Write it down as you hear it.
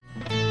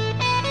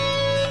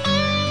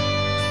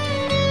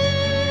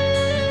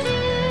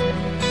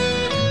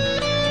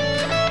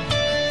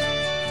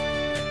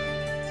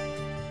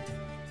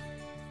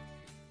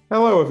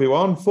Hello,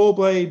 everyone. Four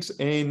Blades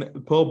in the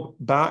pub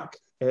back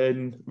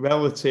in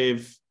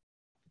relative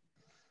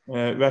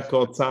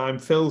record time.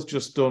 Phil's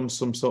just done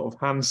some sort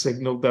of hand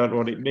signal, don't know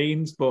what it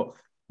means. But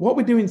what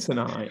we're doing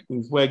tonight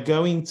is we're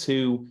going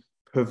to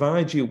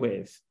provide you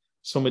with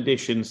some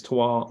additions to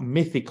our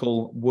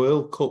mythical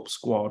World Cup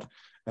squad,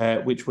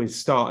 which we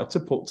started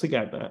to put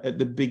together at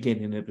the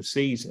beginning of the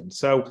season.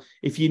 So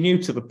if you're new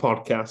to the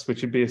podcast,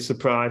 which would be a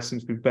surprise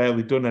since we've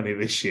barely done any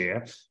this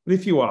year, but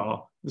if you are,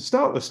 at the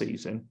start of the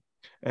season,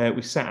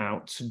 we set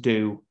out to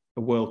do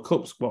a World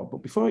Cup squad.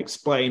 But before I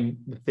explain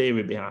the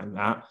theory behind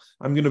that,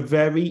 I'm going to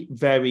very,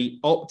 very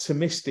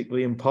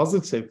optimistically and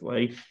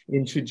positively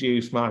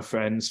introduce my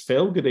friends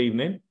Phil. Good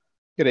evening.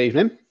 Good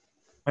evening.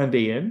 And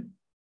Ian.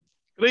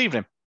 Good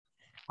evening.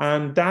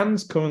 And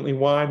Dan's currently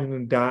whining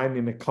and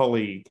dining a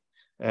colleague,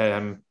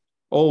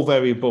 all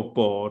very above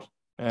board,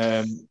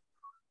 but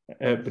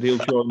he'll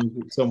join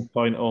us at some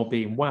point, all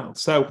being well.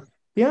 So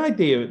the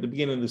idea at the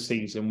beginning of the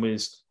season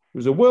was it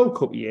was a World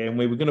Cup year and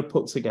we were going to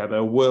put together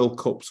a World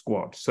Cup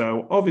squad.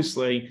 So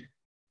obviously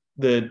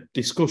the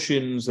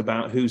discussions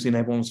about who's in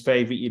everyone's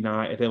favourite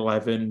United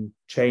 11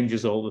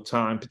 changes all the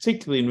time,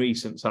 particularly in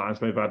recent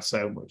times when we've had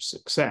so much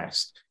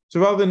success. So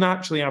rather than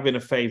actually having a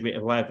favourite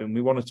 11,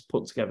 we wanted to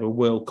put together a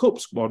World Cup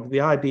squad.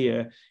 The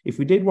idea, if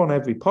we did one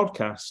every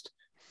podcast,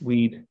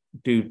 we'd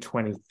do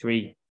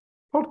 23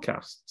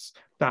 podcasts.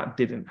 That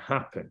didn't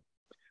happen.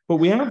 But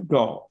we have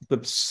got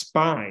the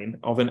spine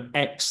of an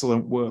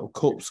excellent World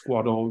Cup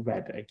squad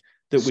already.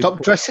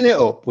 Stop dressing it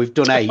up. We've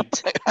done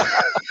 8.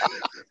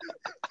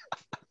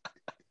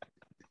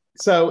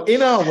 So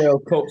in our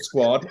World Cup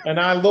squad, and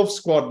I love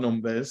squad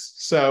numbers,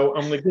 so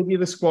I'm going to give you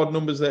the squad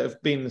numbers that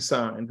have been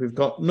assigned. We've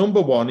got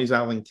number 1 is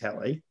Alan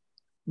Kelly.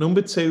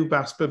 Number 2,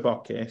 Basper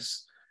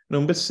Bokis.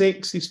 Number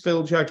 6 is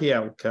Phil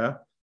Jagielka.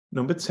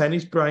 Number 10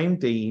 is Brian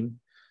Dean.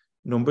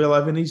 Number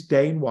 11 is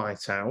Dane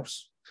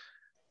Whitehouse.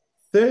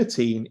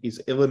 13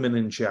 is Illiman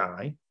and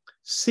Jai.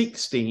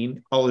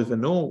 16, Oliver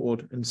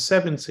Norwood. And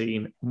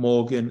 17,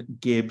 Morgan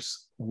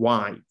Gibbs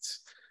White.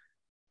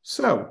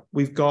 So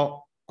we've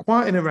got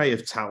quite an array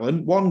of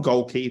talent. 1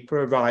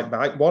 goalkeeper, a right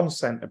back, 1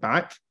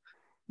 centre-back,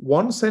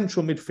 1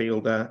 central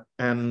midfielder,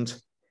 and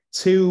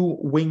 2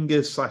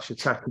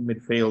 wingers/attacking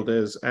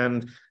midfielders.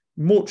 And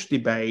much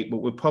debate, but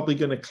we're probably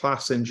going to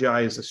class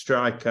Njai as a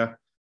striker,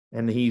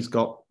 and he's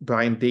got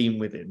Brian Dean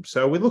with him.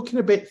 So we're looking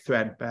a bit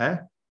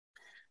threadbare,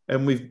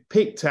 and we've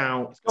picked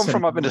out... It's gone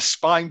from having a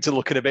spine to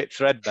looking a bit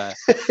threadbare.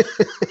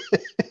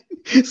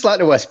 It's like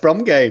the West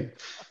Brom game.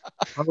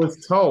 I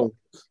was told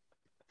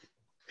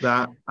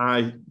that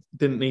I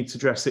didn't need to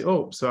dress it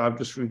up, so I've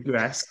just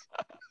regressed.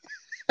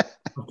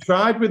 I've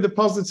tried with the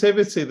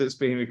positivity that's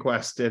been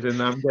requested,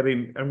 and I'm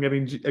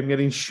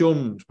getting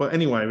shunned. But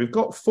anyway, we've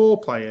got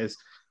 4 players,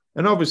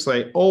 and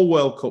obviously all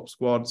World Cup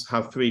squads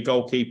have 3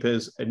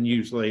 goalkeepers, and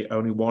usually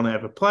only 1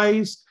 ever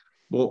plays.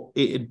 But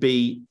it'd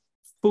be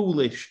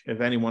foolish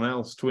of anyone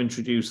else to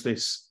introduce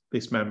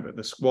this member of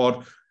the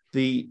squad.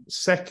 The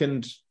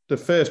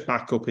first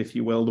backup, if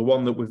you will, the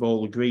one that we've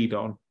all agreed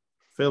on.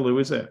 Phil, who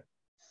is it?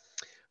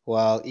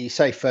 Well, you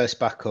say first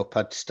backup,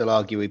 I'd still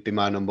argue he'd be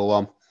my number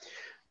 1.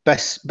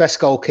 Best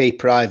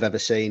goalkeeper I've ever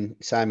seen,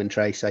 Simon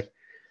Tracy.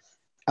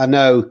 I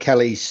know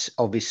Kelly's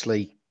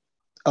obviously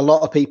a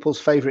lot of people's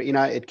favourite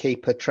United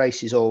keeper.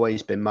 Tracy's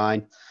always been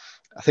mine.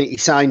 I think he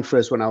signed for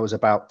us when I was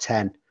about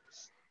 10.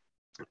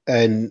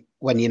 And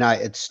when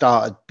United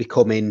started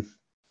becoming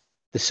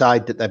the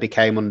side that they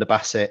became under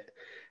Bassett,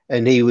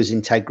 and he was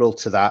integral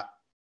to that.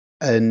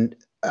 And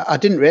I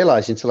didn't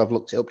realise until I've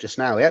looked it up just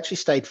now, he actually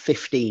stayed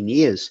 15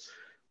 years,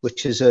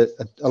 which is a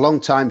long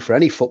time for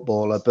any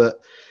footballer. But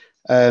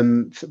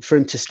for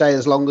him to stay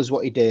as long as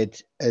what he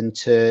did and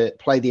to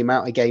play the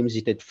amount of games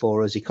he did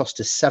for us, he cost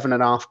us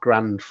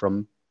 $7,500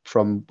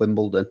 from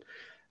Wimbledon.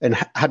 And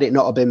had it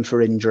not have been for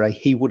injury,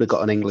 he would have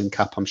got an England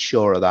cap. I'm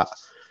sure of that.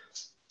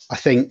 I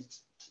think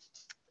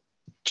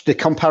the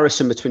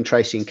comparison between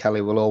Tracy and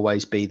Kelly will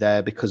always be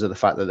there because of the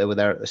fact that they were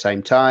there at the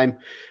same time.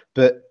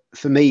 But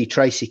for me,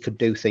 Tracy could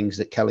do things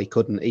that Kelly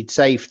couldn't. He'd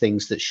save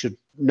things that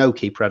no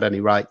keeper had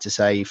any right to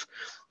save.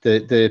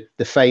 The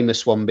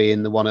famous one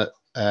being the one at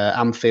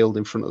Anfield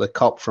in front of the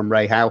Kop from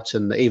Ray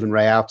Houghton, that even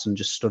Ray Houghton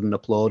just stood and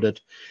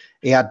applauded.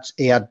 He had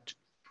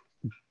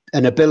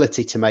an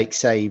ability to make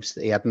saves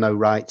that he had no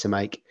right to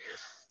make.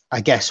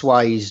 I guess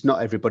why he's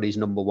not everybody's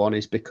number 1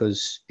 is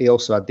because he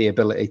also had the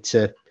ability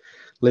to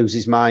lose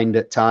his mind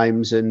at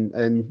times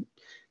and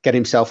get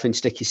himself in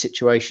sticky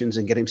situations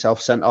and get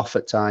himself sent off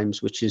at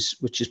times, which is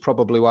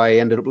probably why he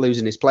ended up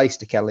losing his place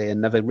to Kelly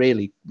and never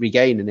really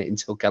regaining it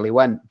until Kelly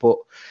went. But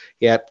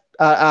yeah,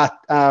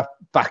 our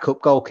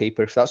backup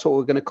goalkeeper, if that's what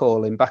we're going to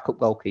call him, backup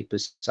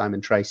goalkeeper's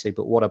Simon Tracy,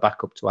 but what a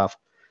backup to have.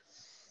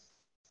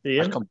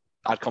 Ian?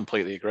 I'd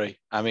completely agree.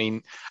 I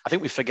mean, I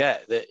think we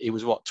forget that he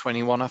was,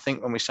 21, I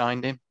think, when we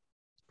signed him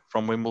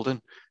from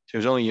Wimbledon. So he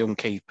was only a young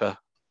keeper.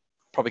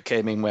 Probably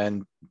came in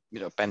when,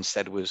 Ben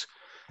Stead was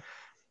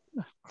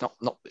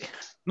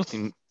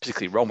nothing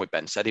particularly wrong with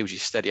Ben Stead. He was your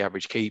steady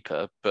average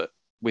keeper. But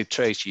with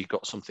Tracy, you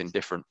got something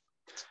different.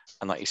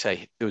 And like you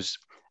say,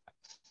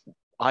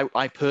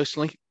 I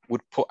personally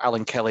would put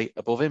Alan Kelly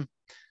above him,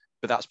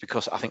 but that's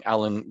because I think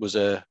Alan was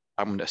I'm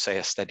going to say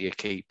a steadier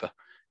keeper.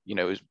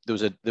 There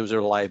was a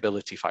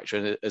reliability factor,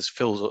 and as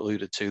Phil's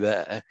alluded to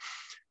there,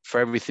 for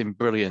everything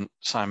brilliant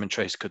Simon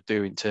Trace could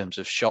do in terms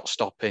of shot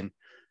stopping,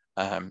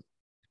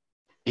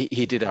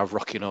 he did have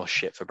rocking horse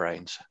shit for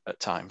brains at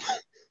times.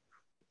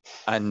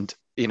 And,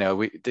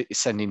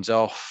 sendings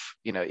off,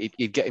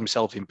 he'd get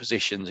himself in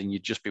positions and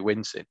you'd just be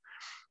wincing.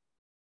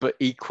 But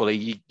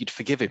equally, you'd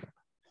forgive him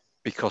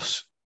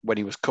because when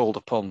he was called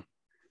upon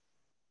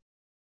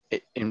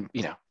in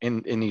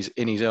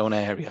his own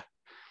area,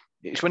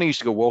 it's when he used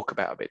to go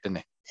walkabout a bit, didn't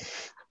he?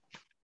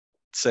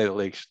 To say the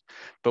least.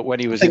 But when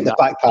he was the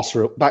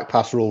back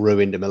pass rule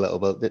ruined him a little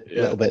bit,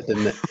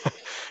 didn't it?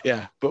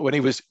 Yeah, but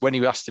when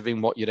you asked of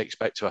him what you'd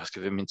expect to ask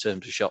of him in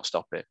terms of shot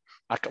stopping,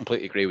 I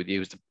completely agree with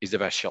you. He's the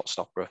best shot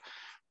stopper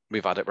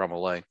we've had at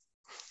Bramall Lane.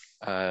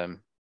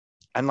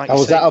 And like I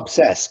was that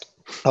obsessed.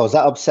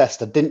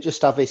 I didn't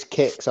just have his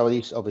kicks. I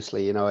used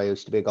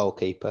to be a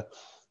goalkeeper.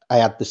 I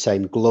had the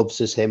same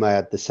gloves as him. I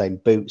had the same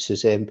boots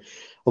as him.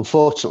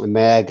 Unfortunately, my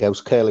hair goes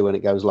curly when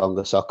it goes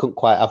longer, so I couldn't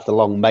quite have the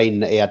long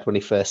mane that he had when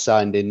he first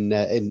signed in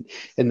the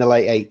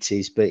late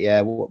 80s. But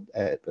yeah,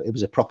 it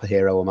was a proper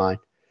hero of mine.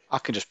 I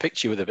can just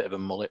picture you with a bit of a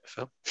mullet,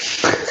 Phil.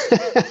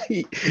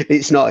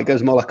 It's not. It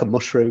goes more like a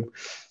mushroom.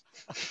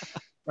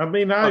 I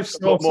mean, I've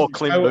seen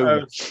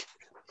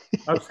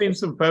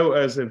some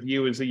photos of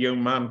you as a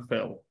young man,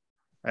 Phil,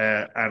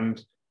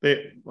 and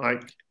the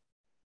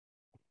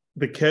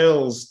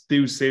curls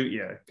do suit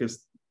you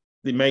because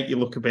they make you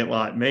look a bit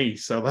like me.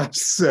 So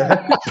that's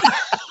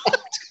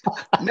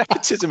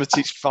nepotism at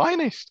its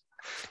finest.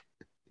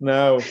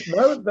 No.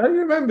 Don't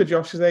you remember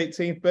Josh's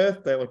 18th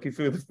birthday? Looking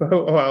through the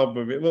photo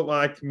album, it looked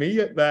like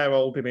me there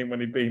holding him when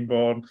he'd been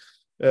born.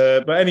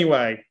 But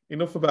anyway,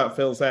 enough about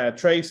Phil's hair.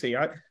 Tracy,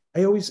 I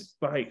always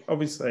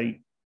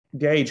obviously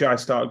the age I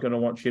started going to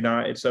watch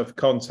United. So for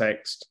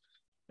context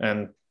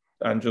and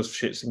just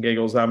shits and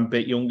giggles, I'm a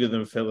bit younger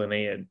than Phil and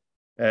Ian.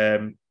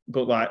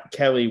 But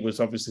Kelly was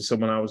obviously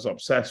someone I was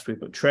obsessed with.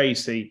 But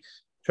Tracy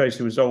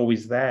was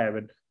always there,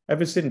 and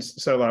ever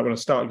since, when I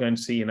started going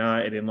to see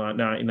United in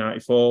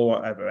 1994,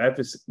 whatever,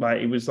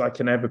 it was like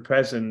an ever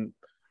present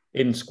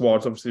in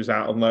squads. Obviously, he was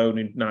out on loan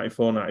in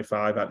 94,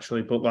 95,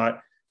 actually, but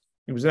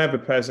he was ever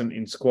present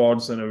in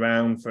squads and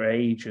around for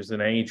ages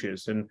and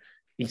ages. And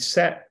he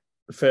set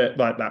for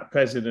that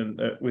precedent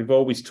that we've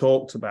always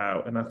talked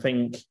about. And I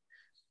think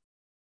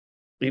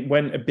it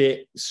went a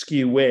bit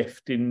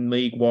skew-whiffed in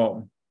League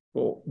One,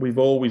 but we've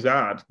always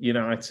had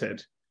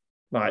United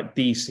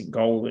decent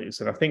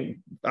goalies, and I think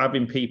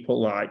having people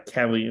like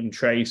Kelly and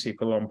Tracy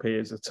for long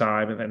periods of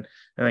time, and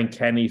then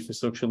Kenny for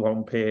such a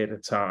long period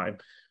of time,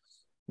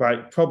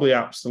 probably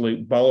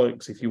absolute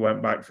bollocks if you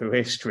went back through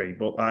history.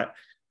 But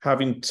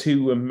having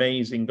two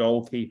amazing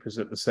goalkeepers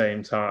at the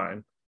same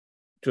time,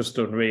 just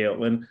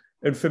unreal. And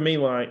for me,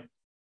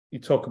 you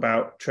talk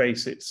about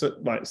Tracy,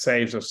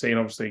 saves I've seen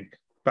obviously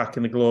back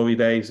in the glory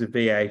days of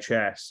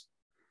VHS,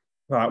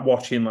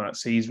 watching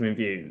season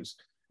reviews,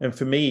 and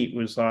for me it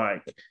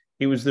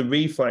was the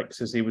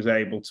reflexes he was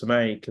able to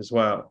make as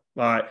well.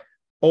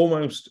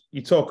 Almost,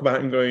 you talk about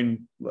him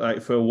going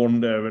for a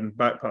wonder and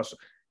back pass.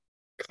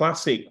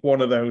 Classic,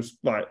 one of those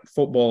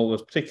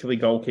footballers, particularly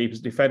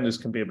goalkeepers, defenders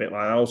can be a bit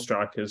like all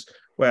strikers,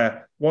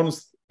 where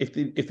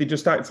if they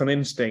just act on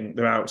instinct,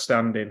 they're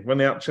outstanding. When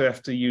they actually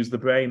have to use the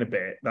brain a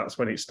bit, that's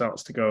when it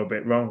starts to go a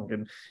bit wrong.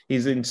 And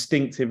his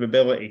instinctive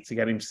ability to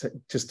get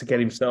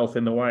himself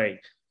in the way,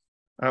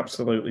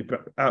 absolutely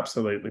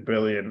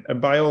brilliant.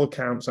 And by all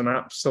accounts, an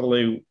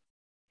absolute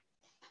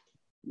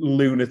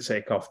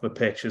lunatic off the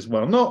pitch as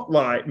well. Not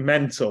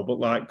mental,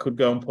 but could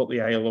go and put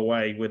the ale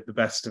away with the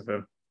best of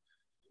them.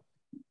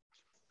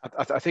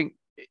 I think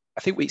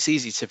it's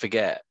easy to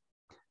forget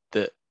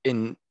that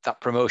in that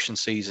promotion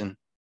season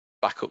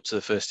back up to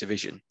the first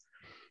division,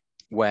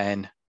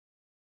 when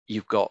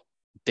you've got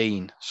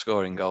Dean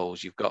scoring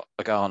goals, you've got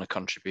Agana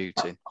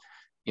contributing,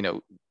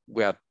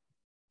 we had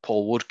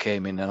Paul Wood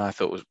came in and I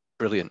thought was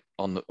brilliant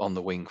on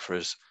the wing for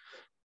us.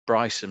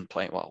 Bryson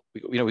playing well.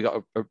 We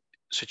got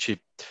such a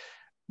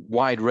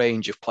wide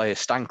range of players.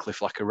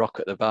 Stancliffe like a rock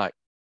at the back.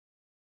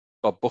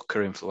 Bob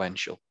Booker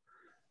influential.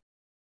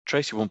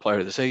 Tracy won Player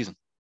of the Season,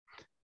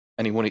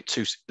 and he won it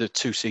two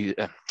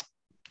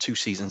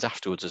seasons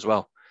afterwards as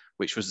well,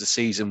 which was the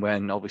season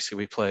when obviously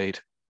we played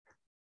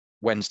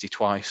Wednesday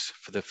twice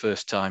for the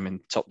first time in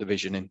top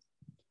division in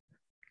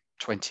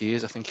 20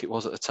 years, I think it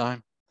was at the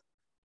time,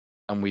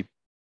 and we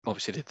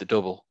obviously did the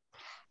double,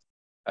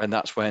 and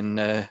that's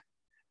when.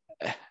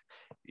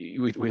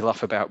 We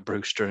laugh about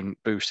Brewster and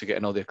Booster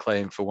getting all the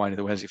acclaim for winding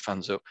the Wednesday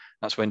fans up.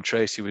 That's when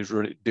Tracy was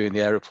doing the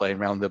aeroplane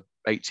around the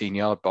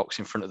 18-yard box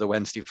in front of the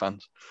Wednesday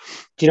fans.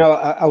 Do you know,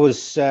 I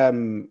was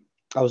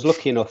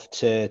lucky enough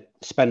to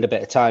spend a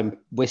bit of time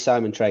with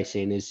Simon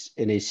Tracy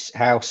in his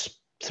house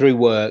through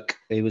work.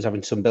 He was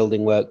having some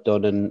building work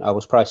done, and I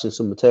was pricing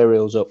some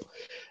materials up,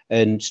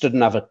 and stood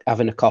and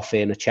having a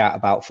coffee and a chat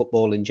about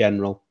football in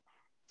general.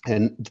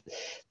 And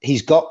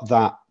he's got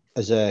that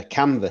as a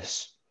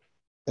canvas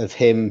of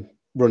him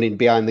running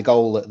behind the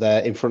goal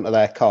at in front of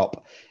their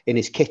cop in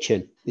his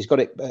kitchen. He's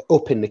got it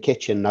up in the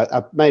kitchen.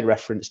 I made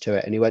reference to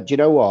it, and he went, "Do you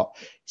know what?"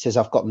 He says,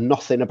 "I've got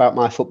nothing about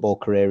my football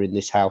career in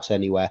this house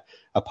anywhere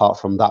apart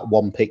from that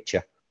one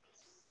picture.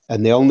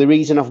 And the only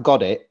reason I've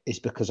got it is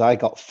because I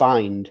got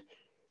fined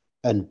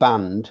and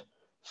banned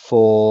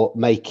for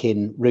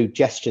making rude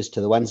gestures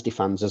to the Wednesday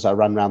fans as I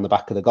ran around the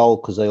back of the goal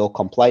because they all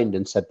complained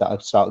and said that I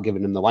started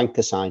giving them the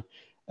wanker sign.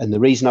 And the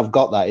reason I've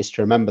got that is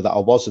to remember that I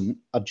wasn't.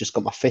 I'd just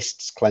got my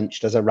fists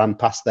clenched as I ran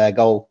past their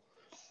goal."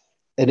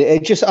 And I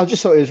just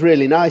thought it was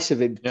really nice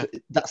of him. Yeah.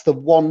 That's the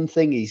one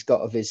thing he's got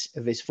of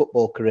his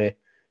football career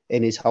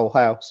in his whole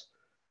house.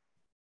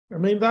 I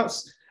mean, I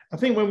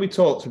think when we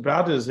talked to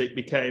Bradders, it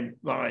became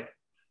like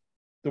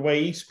the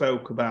way he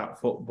spoke about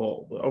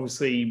football.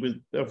 Obviously, he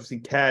was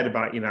cared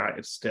about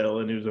United still,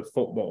 and he was a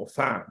football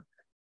fan.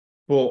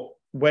 But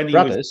when he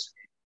Bradders,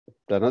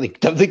 don't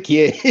think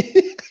you.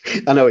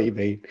 I know what you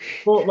mean.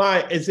 But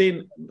like, as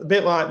in a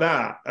bit like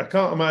that, I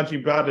can't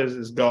imagine Bradders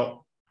has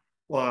got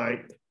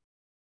like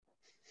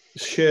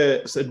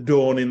shirts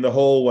adorning the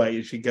hallway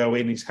as you go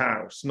in his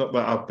house. Not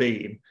that I've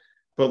been,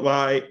 but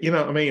like, you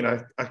know what I mean?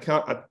 I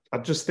can't. I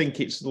just think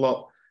it's a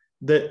lot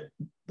that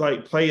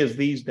like players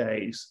these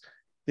days.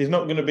 There's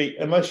not going to be,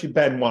 unless you're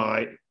Ben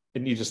White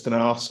and you're just an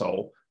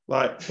arsehole,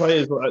 like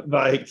players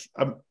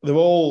they're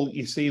all,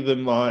 you see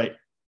them like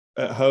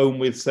at home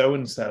with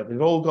so-and-so,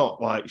 they've all got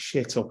like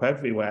shit up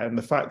everywhere. And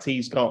the fact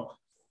he's got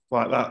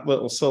like that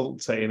little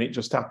salty and it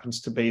just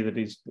happens to be that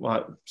he's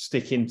like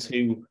sticking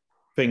 2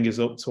 fingers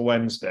up to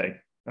Wednesday.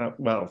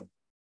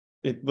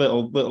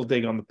 Little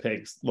dig on the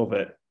pigs, love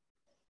it.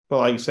 But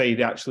like you say,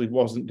 he actually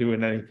wasn't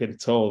doing anything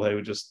at all. They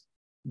were just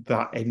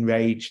that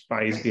enraged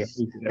by his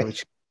behaviour,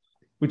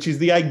 which is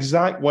the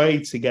exact way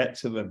to get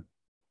to them.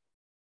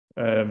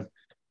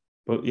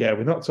 But yeah,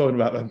 we're not talking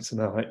about them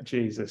tonight.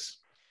 Jesus.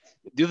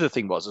 The other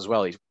thing was as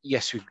well is,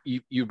 yes,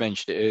 you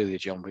mentioned it earlier,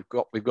 John.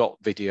 We've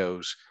got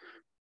videos,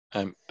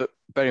 but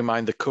bear in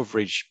mind the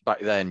coverage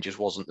back then just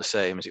wasn't the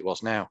same as it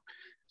was now.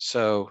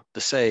 So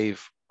the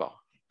save, well,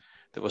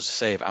 there was a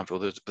save at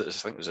Anfield, but I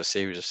think there was a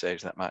series of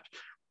saves in that match.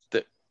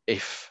 That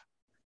if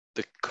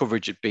the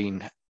coverage had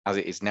been as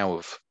it is now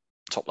of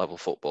top level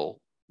football,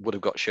 would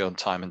have got shown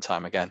time and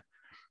time again.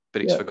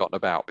 But it's forgotten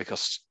about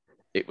because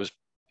it was,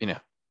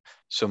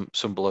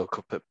 some bloke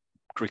up at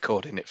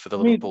recording it for the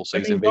Liverpool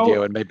season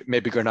video, and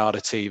maybe Granada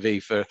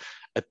TV for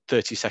a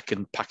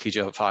 30-second package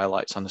of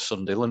highlights on a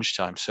Sunday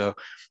lunchtime. So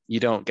you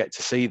don't get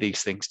to see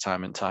these things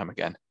time and time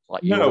again.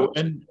 Like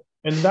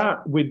and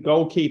that with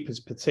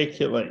goalkeepers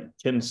particularly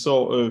can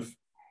sort of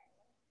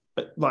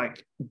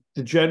like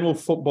the general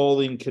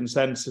footballing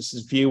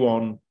consensus's view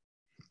on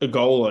a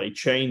goalie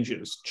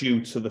changes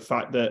due to the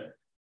fact that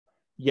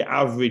your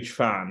average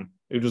fan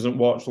who doesn't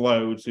watch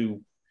loads,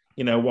 who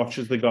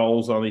watches the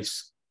goals on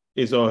his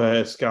or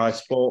her Sky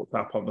Sports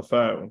app on the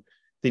phone,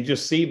 they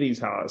just see these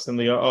highlights and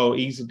they go, "Oh,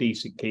 he's a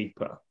decent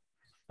keeper."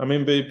 I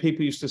mean,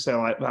 people used to say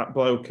like that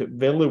bloke at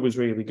Villa was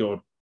really good,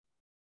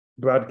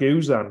 Brad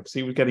Guzan, because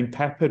he was getting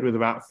peppered with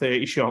about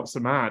 30 shots a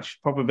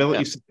match.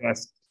 Probability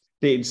suggests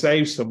that he'd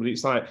save somebody.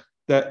 It's like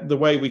that the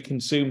way we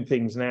consume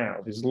things now.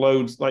 There's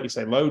loads, like you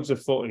say, loads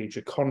of footage,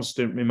 a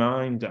constant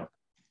reminder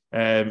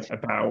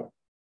about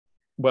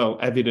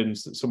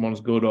evidence that someone's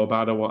good or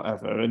bad or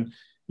whatever. And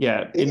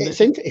yeah,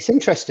 it's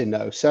interesting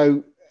though.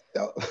 So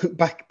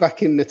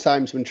back in the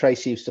times when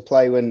Tracy used to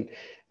play, when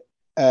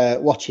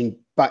watching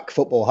back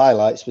football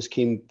highlights was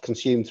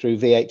consumed through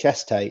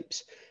VHS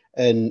tapes,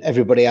 and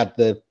everybody had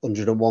the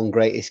 101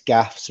 greatest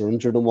gaffes or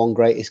 101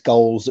 greatest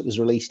goals that was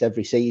released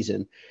every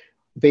season.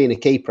 Being a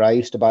keeper, I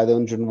used to buy the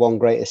 101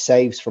 greatest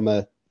saves from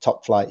a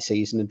top flight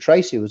season, and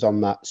Tracy was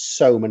on that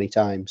so many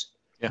times.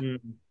 Yeah.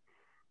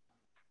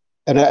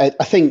 And I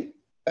think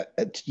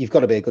you've got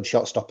to be a good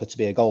shot stopper to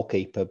be a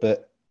goalkeeper,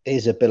 but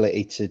his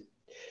ability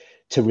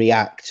to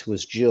react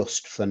was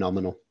just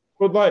phenomenal.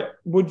 But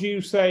would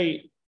you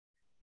say,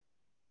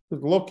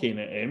 looking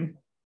at him,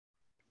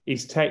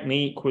 his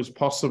technique was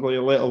possibly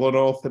a little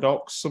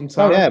unorthodox sometimes?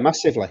 Oh yeah,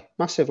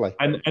 massively.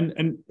 And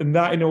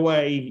that in a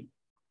way,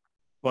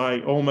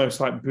 like almost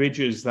like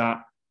bridges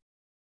that,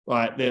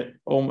 like the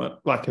almost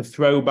like a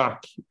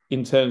throwback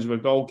in terms of a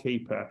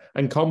goalkeeper,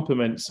 and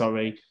compliments,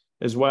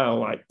 as well,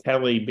 like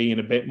Kelly being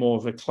a bit more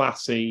of a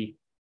classy,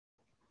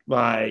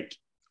 like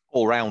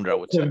all-rounder, I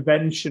would say.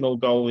 Conventional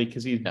goalie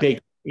because he's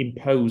big,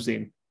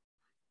 imposing.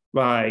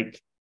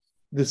 Like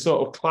the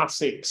sort of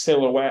classic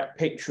silhouette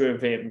picture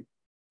of him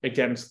in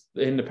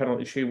the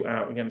penalty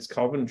shootout against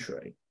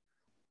Coventry.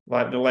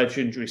 Like the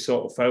legendary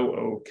sort of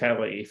photo of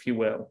Kelly, if you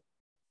will.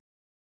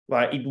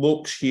 Like he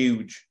looks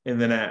huge in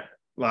the net.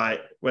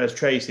 Like, whereas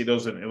Tracy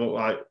doesn't. It looked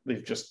like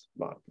they've just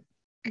like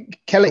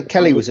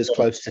Kelly was as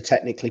close to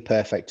technically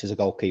perfect as a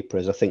goalkeeper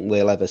as I think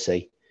we'll ever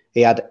see.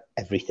 He had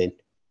everything.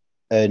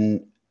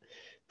 And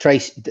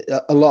Tracy,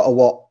 a lot of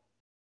what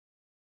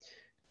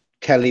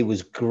Kelly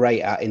was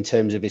great at in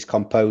terms of his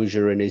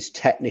composure and his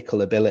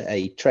technical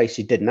ability,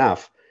 Tracy didn't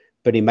have,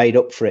 but he made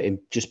up for it in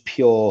just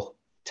pure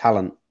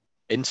talent.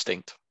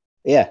 Instinct.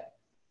 Yeah.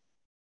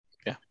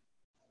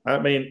 I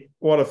mean,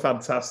 what a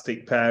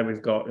fantastic pair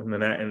we've got in the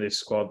net in this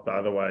squad,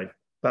 by the way.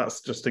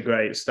 That's just a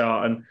great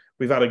start. And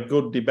we've had a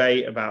good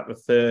debate about the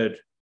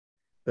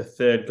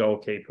third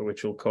goalkeeper,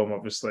 which will come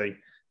obviously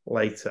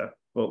later.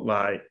 But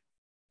like,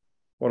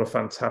 what a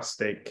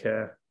fantastic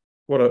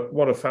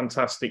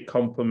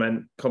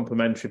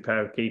complementary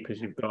pair of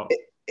keepers you've got.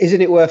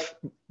 Isn't it worth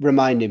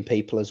reminding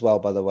people as well,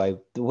 by the way,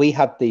 we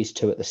had these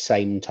two at the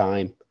same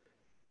time.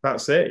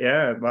 That's it,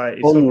 yeah. Like,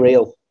 it's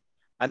unreal.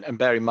 And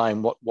bear in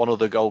mind, what one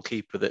other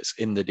goalkeeper that's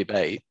in the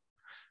debate,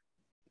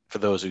 for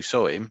those who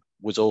saw him,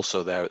 was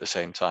also there at the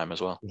same time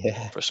as well,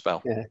 for a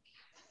spell. Yeah.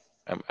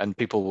 And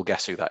people will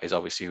guess who that is,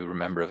 obviously, who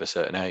remember of a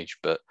certain age.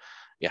 But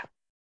yeah,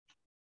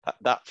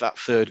 that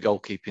third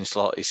goalkeeping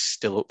slot is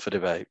still up for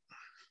debate.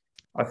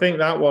 I think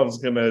that one's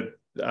going to,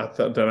 I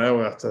don't know,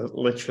 we'll have to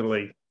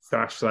literally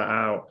thrash that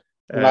out.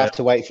 We'll have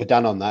to wait for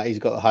Dan on that. He's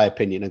got a high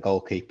opinion of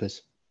goalkeepers.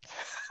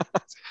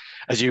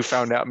 As you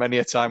found out many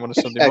a time on a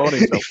Sunday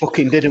morning. He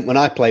fucking didn't when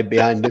I played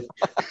behind him.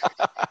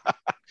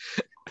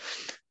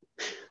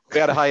 We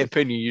had a high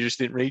opinion, you just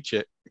didn't reach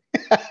it.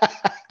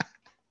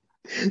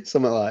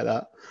 Something like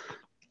that.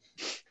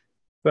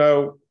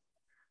 So,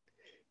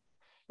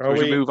 should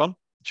we move on?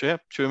 Should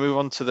we move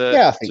on to the...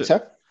 Yeah, I think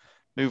so.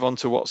 Move on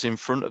to what's in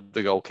front of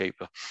the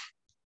goalkeeper.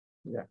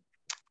 Yeah.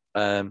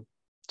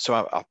 So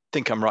I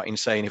think I'm right in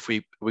saying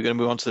we're going to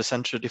move on to the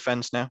centre of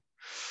defence now.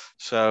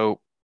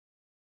 So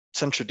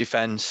centre of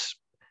defence,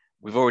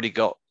 we've already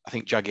got, I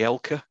think,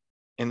 Jagielka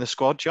in the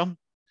squad, John.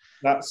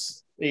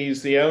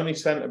 He's the only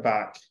centre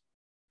back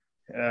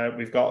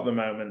we've got at the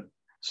moment.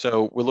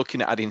 So we're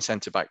looking at adding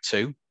centre back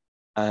too,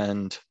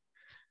 and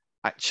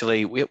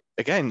actually,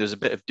 there's a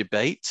bit of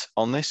debate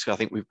on this. I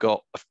think we've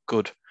got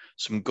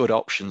some good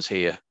options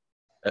here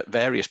at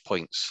various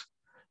points.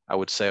 I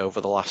would say over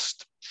the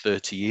last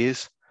 30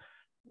 years,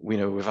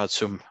 we've had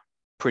some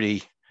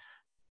pretty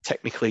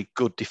technically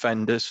good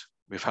defenders.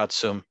 We've had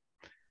some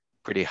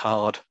pretty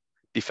hard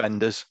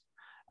defenders.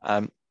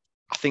 I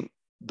think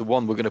the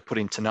one we're going to put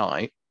in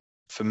tonight,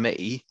 for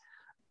me,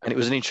 and it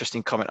was an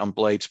interesting comment on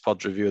Blade's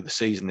pod review of the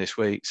season this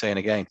week, saying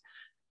again,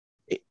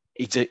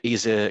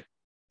 he's a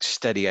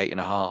steady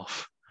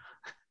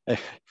 8.5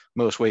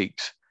 most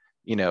weeks.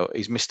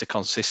 He's Mr.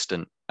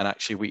 Consistent, and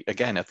actually, a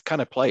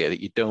kind of player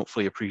that you don't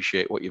fully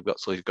appreciate what you've got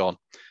till he's gone,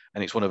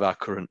 and it's one of our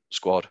current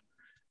squad,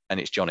 and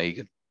it's John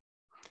Egan.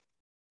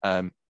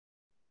 I'm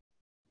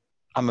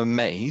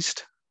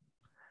amazed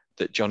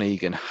that John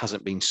Egan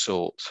hasn't been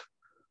sought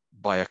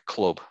by a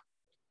club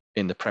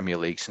in the Premier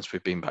League since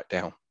we've been back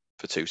down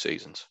for 2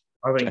 seasons.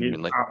 I think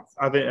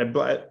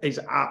it's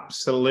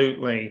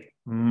absolutely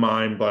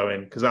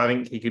mind-blowing, because I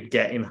think he could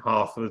get in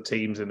half of the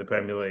teams in the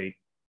Premier League.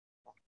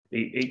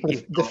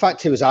 The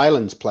fact he was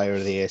Ireland's Player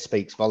of the Year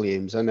speaks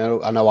volumes. I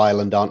know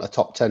Ireland aren't a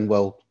top 10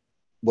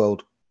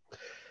 world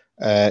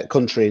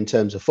country in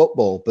terms of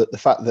football, but the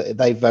fact that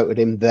they voted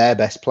him their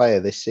best player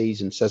this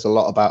season says a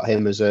lot about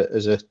him as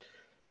a.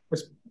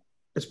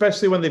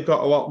 Especially when they've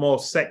got a lot more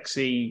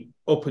sexy,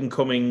 up and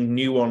coming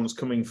new ones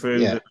coming through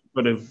that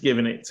would have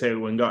given it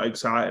to and got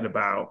excited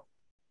about.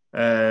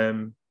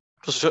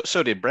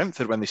 So did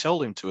Brentford when they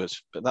sold him to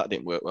us, but that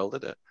didn't work well,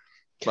 did it?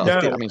 Well, no,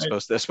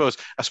 I suppose.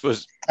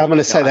 I'm going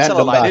to say they haven't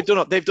done bad.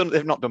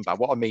 They've not done bad.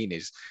 What I mean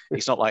is,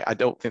 it's not like I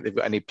don't think they've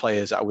got any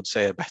players that I would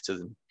say are better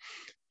than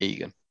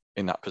Egan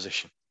in that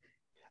position.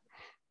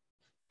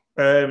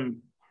 I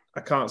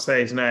can't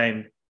say his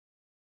name.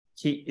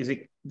 Is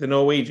it the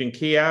Norwegian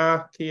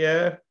Kier?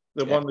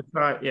 The one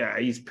that, yeah,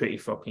 he's pretty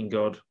fucking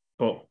good.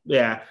 But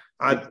yeah,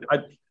 I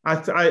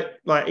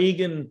like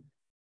Egan.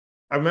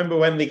 I remember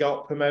when they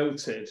got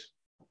promoted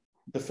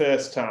the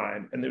first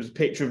time, and there was a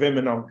picture of him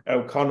and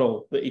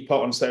O'Connell that he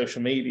put on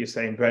social media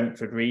saying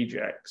Brentford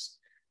rejects,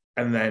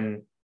 and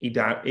then he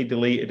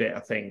deleted it, I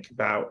think,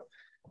 about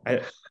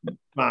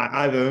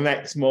either the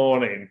next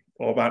morning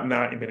or about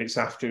 90 minutes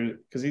after,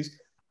 because the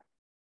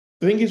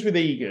thing is with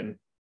Egan,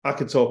 I'm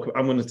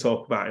going to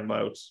talk about him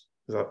loads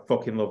because I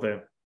fucking love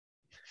him.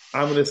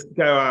 I'm going to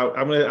go out.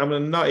 I'm going to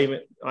not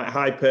even, like,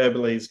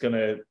 hyperbole is going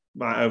to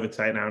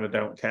overtake now, and I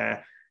don't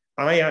care.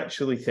 I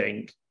actually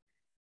think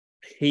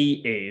he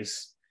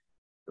is,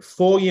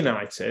 for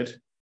United,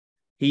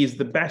 he is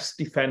the best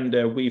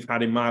defender we've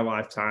had in my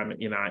lifetime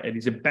at United.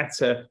 He's a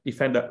better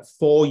defender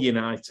for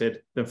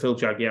United than Phil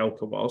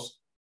Jagielka was.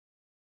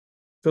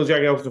 Phil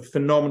Jagielka was a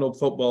phenomenal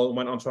footballer and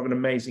went on to have an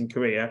amazing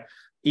career.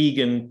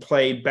 Egan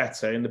played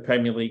better in the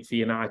Premier League for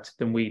United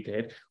than we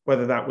did,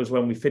 whether that was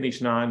when we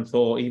finished 9th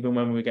or even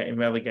when we were getting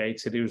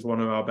relegated. He was one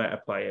of our better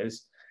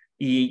players.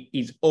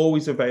 He's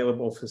always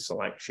available for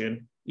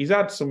selection. He's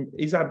had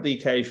the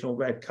occasional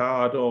red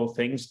card or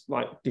things,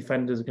 like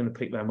defenders are going to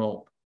pick them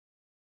up.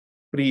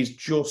 But he's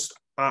just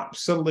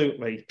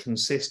absolutely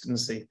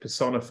consistency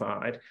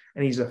personified,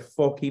 and he's a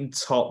fucking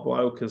top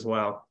bloke as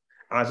well.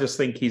 I just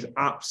think he's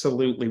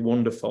absolutely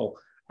wonderful,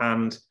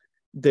 and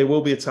there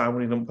will be a time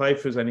when he doesn't play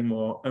for us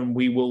anymore, and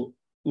we will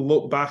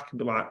look back and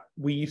be like,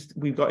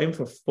 we've got him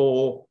for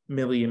 £4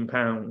 million.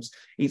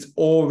 It's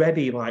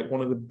already like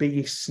one of the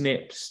biggest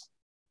snips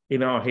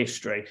in our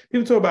history.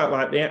 People talk about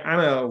like the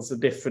NL's a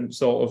different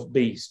sort of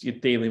beast you're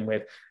dealing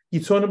with.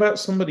 You're talking about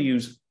somebody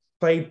who's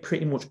played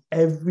pretty much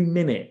every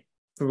minute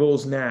for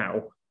us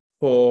now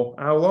for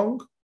how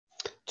long?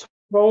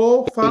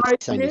 4, 5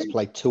 years? He's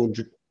played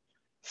 200.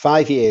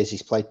 5 years,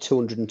 he's played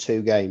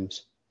 202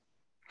 games.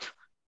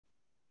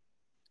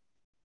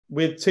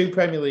 With 2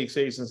 Premier League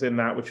seasons in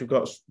that, which have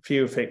got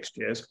fewer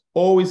fixtures,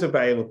 always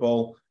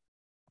available,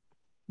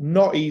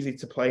 not easy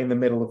to play in the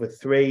middle of a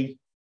 3,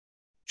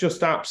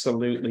 just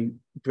absolutely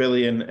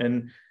brilliant.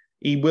 And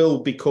he will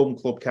become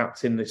club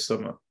captain this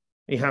summer.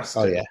 He has to.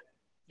 Oh, yeah.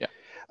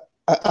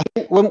 I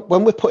think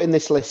when we're putting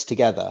this list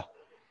together,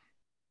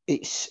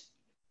 it's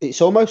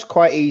almost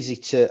quite easy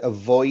to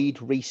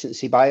avoid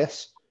recency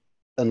bias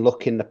and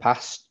look in the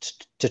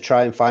past to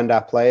try and find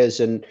our players,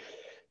 and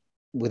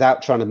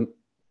without trying to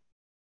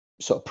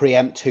sort of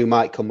preempt who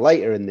might come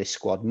later in this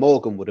squad.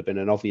 Morgan would have been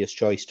an obvious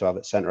choice to have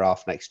at centre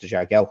half next to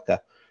Jagielka.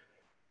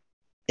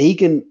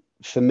 Egan,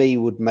 for me,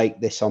 would make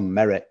this on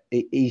merit.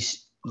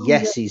 He's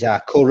our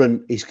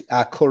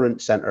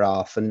current centre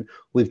half, and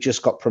we've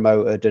just got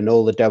promoted, and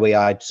all the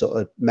doughy-eyed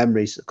sort of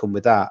memories that come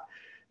with that.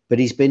 But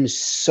he's been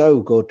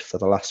so good for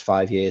the last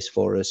 5 years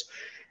for us.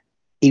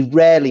 He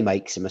rarely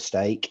makes a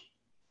mistake,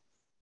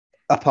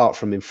 apart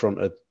from in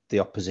front of the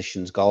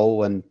opposition's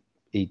goal, and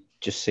he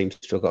just seems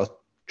to have got a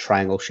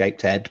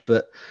triangle-shaped head.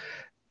 But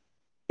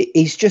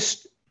he's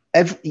just,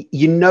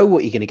 you know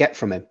what you're going to get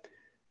from him.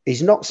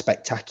 He's not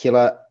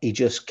spectacular. He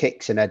just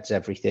kicks and heads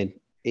everything.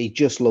 He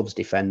just loves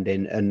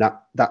defending, and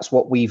that's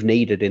what we've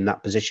needed in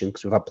that position,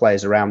 because we've had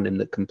players around him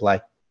that can play.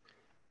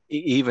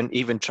 He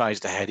even tries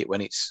to head it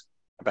when it's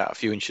about a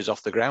few inches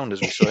off the ground, as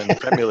we saw in the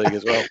Premier League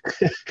as well.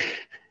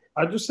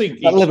 I just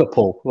think at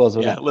Liverpool,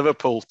 wasn't it?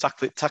 Liverpool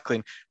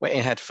tackling, went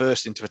in head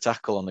first into a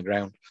tackle on the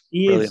ground.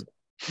 Brilliant.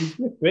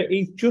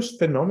 He's just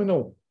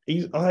phenomenal.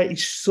 He's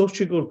such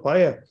a good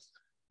player.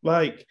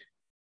 Like,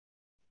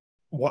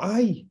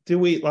 why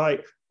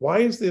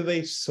is there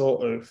this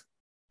sort of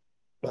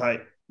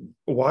like?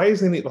 Why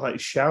isn't it like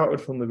shouted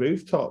from the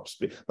rooftops?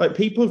 Like,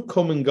 people have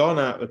come and gone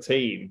out of the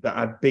team that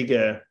had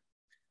bigger,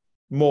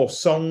 more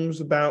sung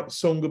about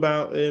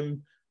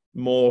him,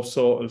 more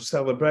sort of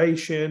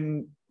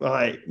celebration,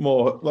 like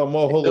more.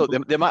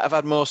 They might have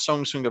had more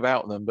songs sung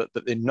about them, but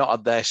they've not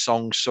had their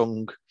song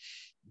sung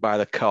by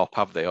the cop,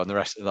 have they, on the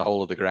rest of the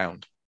whole of the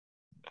ground?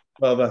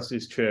 Well, that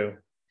is true,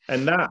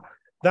 and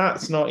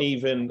that's not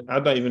even.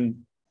 I don't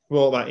even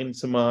brought that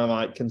into my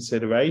like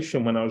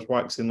consideration when I was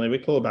waxing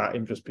lyrical about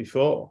him just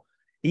before.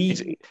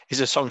 He's a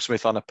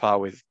songsmith on a par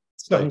with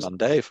Man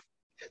Dave.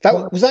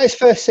 Was that his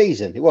first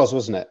season? It was,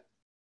 wasn't it?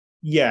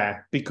 Yeah,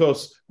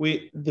 because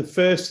the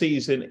first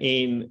season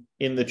in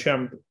the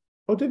champ.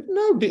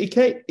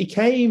 He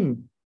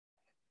came.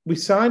 We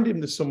signed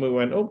him the summer we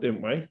went up,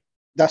 didn't we?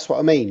 That's what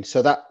I mean.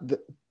 So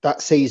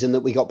that season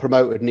that we got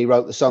promoted and he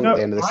wrote the song at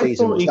the end of the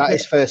season, was that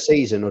his first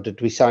season, or did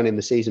we sign him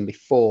the season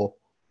before?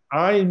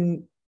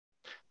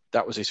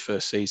 That was his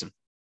first season.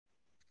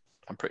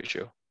 I'm pretty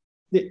sure.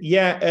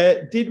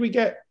 Yeah. Did we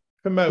get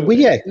promoted?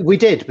 We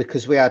did,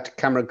 because we had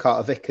Cameron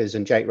Carter-Vickers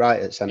and Jake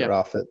Wright at centre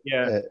half at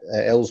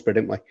Hillsborough,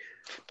 didn't we?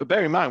 But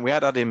bear in mind, we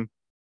had him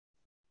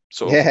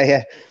sort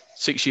of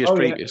 6 years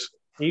previous.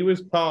 Yeah. He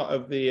was part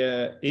of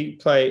the. He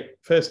played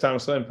first time I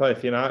saw him play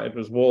for United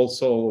was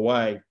Walsall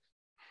away,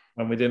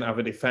 and we didn't have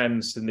a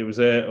defence, and there was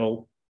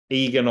Ertl,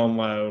 Egan on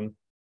loan.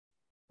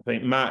 I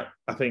think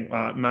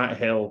Matt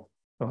Hill.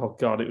 Oh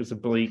God, it was a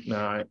bleak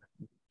night.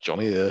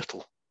 Johnny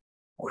Ertl.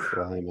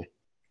 Blimey.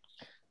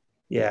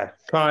 Yeah,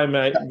 prime,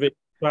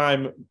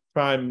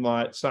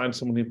 like signed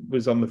someone who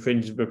was on the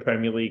fringe of a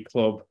Premier League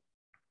club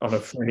on a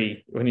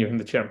free when you're in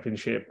the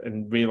Championship,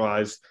 and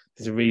realised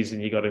there's a reason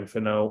you got him for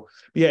no.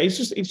 But yeah, he's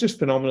just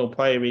phenomenal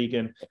player,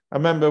 Egan. I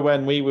remember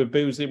when we were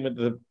boozing with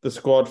the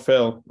squad,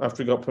 Phil,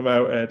 after we got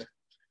promoted,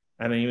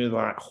 and he was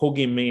like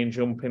hugging me and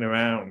jumping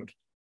around,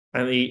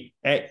 and he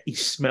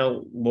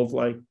smelled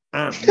lovely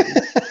and.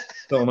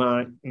 All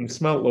night and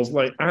smelled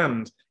lovely,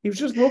 and he was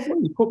just lovely.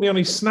 He put me on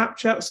his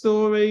Snapchat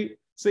story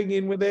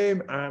singing with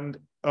him, and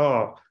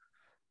the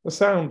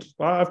sound.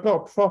 I've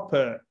got a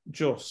proper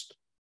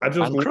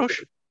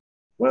crush.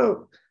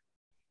 Well,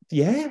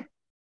 yeah,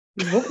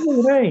 he's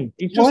lovely.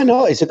 Why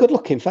not? He's a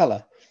good-looking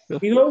fella.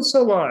 He's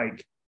also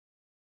like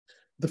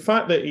the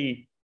fact that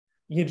you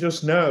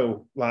just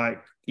know,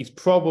 like, he's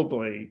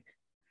probably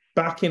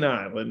back in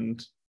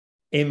Ireland.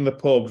 In the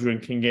pub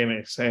drinking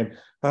Guinness, saying,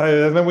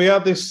 and then we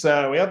had this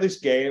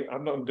game.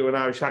 I'm not doing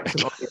Irish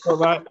accent, but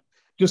like,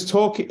 just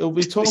talking. It'll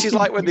be talking. This is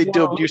like when they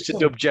used to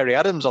dub Jerry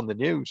Adams on the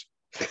news.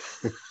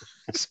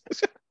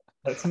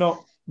 Let's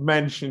not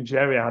mention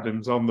Jerry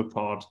Adams on the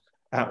pod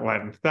at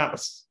length.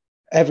 That's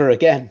ever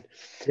again.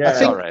 Yeah, I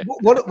think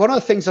one of the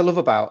things I love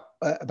about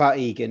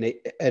Egan,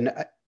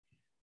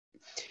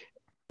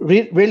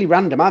 really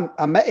random.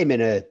 I met him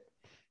in a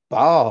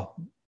bar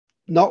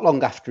not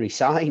long after he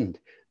signed.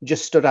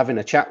 Just stood having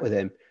a chat with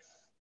him,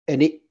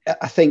 and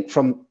I think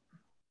from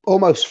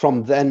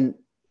then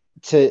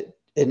to,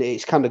 and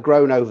it's kind of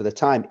grown over the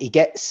time. He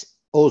gets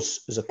us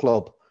as a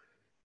club.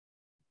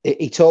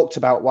 he talked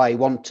about why he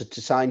wanted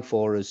to sign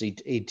for us.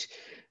 He'd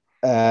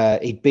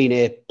been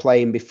here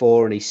playing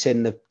before, and he's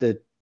seen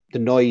the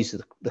noise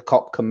the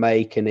Kop can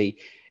make, and he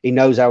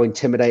knows how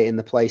intimidating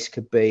the place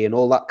could be, and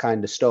all that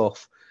kind of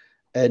stuff.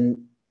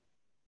 And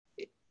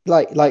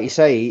like you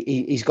say,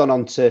 he's gone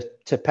on to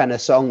pen a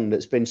song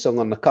that's been sung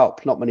on the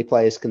Kop. Not many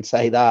players can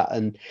say that,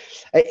 and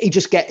he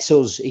just gets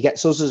us. He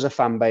gets us as a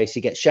fan base.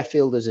 He gets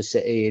Sheffield as a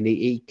city, and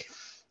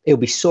he'll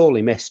be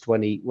sorely missed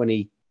when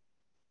he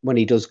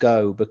does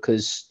go,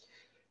 because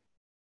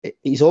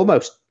he's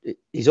almost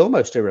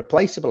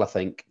irreplaceable. I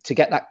think, to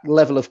get that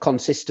level of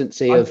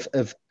consistency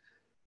of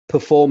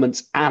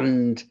performance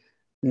and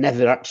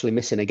never actually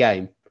missing a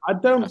game. I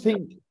don't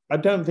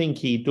think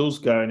he does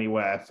go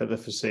anywhere for the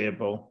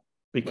foreseeable,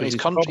 because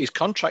his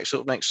contract's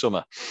up next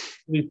summer.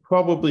 He's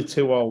probably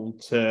too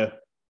old to.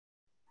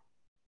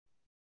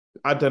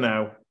 I don't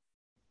know.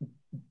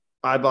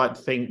 I'd like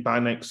to think by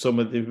next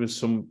summer there was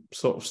some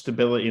sort of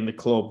stability in the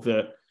club,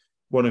 that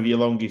one of your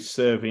longest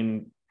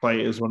serving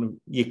players, one of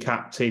your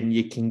captain,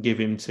 you can give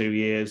him 2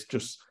 years.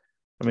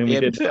 Like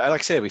I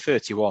say, he'll be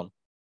 31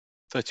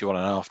 and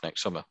a half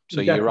next summer.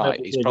 So you're right.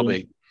 He's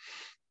probably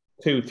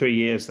 2-3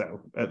 years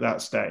though at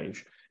that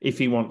stage, if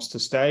he wants to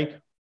stay.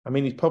 I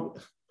mean,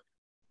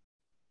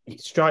 he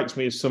strikes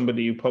me as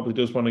somebody who probably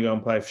does want to go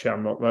and play for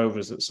Shamrock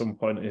Rovers at some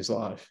point in his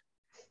life.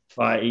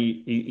 Like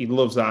he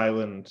loves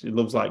Ireland. He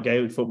loves like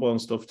Gaelic football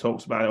and stuff.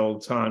 Talks about it all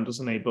the time,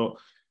 doesn't he? But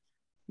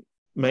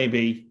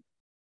maybe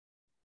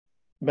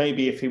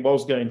if he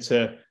was going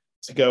to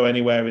go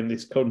anywhere in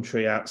this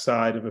country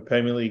outside of a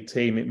Premier League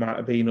team, it might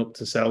have been up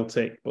to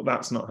Celtic, but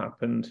that's not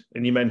happened.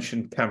 And you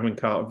mentioned Cameron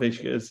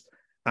Carter-Vickers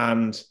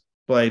and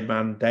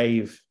Blademan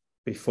Dave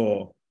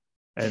before.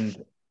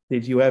 And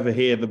did you ever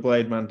hear the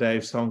Blademan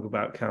Dave song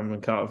about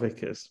Cameron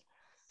Carter-Vickers?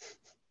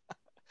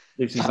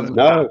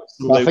 No,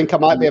 I think I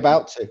might be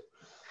about to.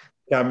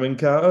 Cameron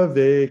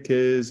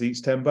Carter-Vickers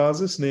eats 10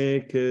 bars of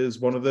Snickers,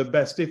 one of the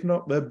best, if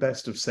not the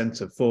best, of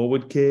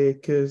centre-forward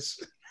kickers.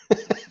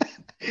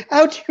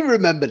 How do you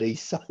remember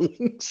these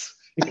songs?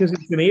 Because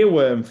it's an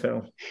earworm,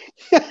 Phil.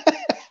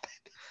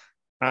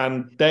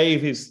 And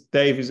Dave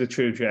is a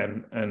true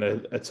gem and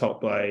a top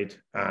blade.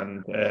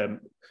 And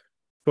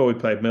before we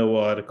played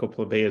Millwall, I had a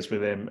couple of beers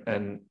with him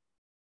and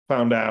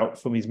found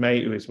out from his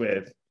mate who he's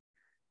with,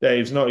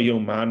 Dave's not a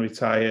young man,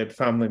 retired,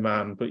 family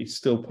man, but he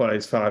still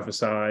plays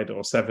 5-a-side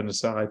or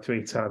 7-a-side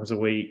 3 times a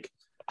week.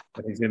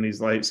 And he's in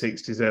his late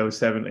 60s, early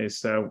 70s.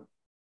 So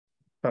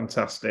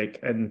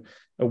fantastic. And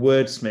a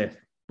wordsmith.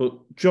 But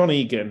John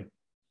Egan,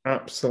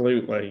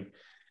 absolutely.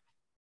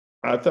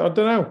 I don't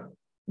know.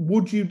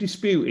 Would you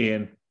dispute,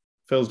 Ian?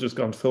 Phil's just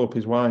gone to fill up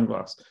his wine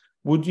glass.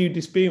 Would you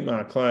dispute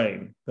my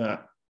claim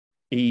that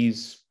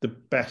he's the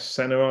best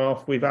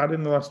centre-half we've had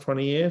in the last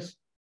 20 years?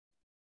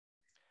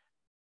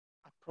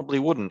 I probably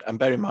wouldn't. And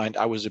bear in mind,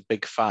 I was a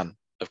big fan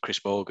of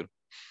Chris Morgan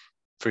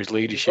for his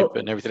leadership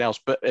and everything else.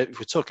 But if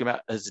we're talking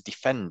about as a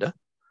defender,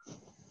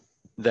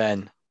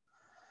 then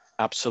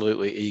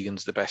absolutely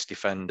Egan's the best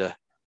defender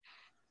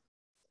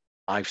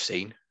I've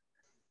seen,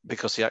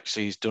 because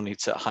he's done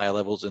it at higher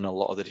levels than a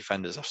lot of the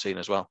defenders I've seen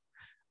as well.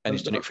 And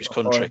he's done it for his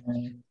country.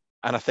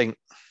 And I think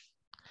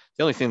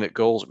the only thing that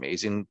galls me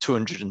is in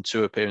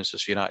 202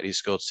 appearances for United, he's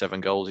scored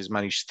 7 goals. He's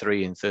managed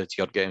 3 in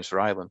 30-odd games for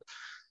Ireland.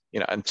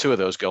 And 2 of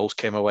those goals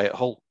came away at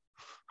Hull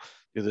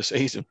the other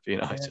season for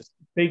United. Yeah.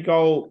 Big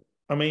goal.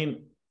 I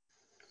mean,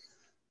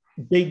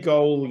 big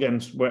goal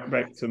against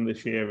Wrexham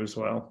this year as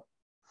well.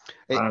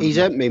 He's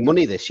earned me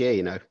money this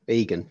year,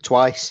 Egan,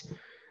 twice.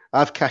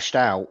 I've cashed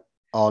out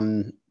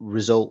on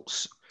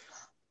results.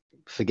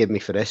 Forgive me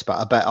for this, but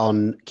I bet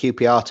on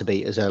QPR to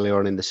beat us earlier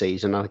on in the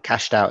season. I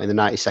cashed out in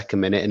the 92nd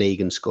minute and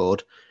Egan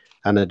scored.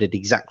 And I did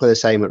exactly the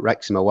same at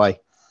Wrexham away.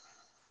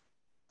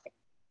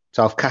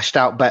 So I've cashed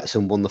out bets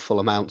and won the full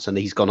amounts, and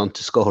he's gone on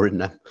to scoring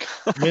them.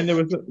 I mean,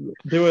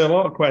 there were a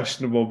lot of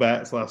questionable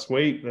bets last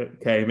week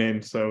that came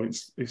in, so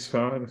it's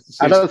fine.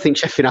 I don't think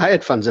Sheffield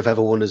United fans have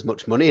ever won as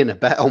much money in a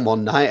bet on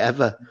one night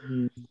ever.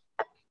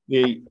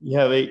 The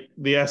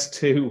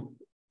S2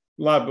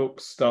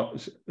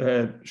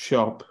 Ladbrokes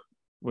shop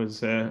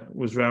was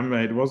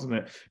ran-made, wasn't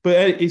it? But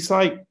it's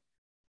like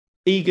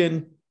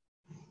Egan.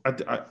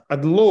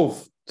 I'd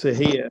love to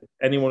hear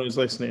anyone who's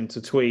listening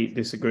to tweet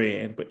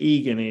disagreeing, but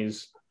Egan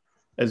is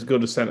as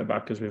good a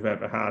centre-back as we've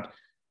ever had.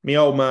 My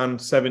old man,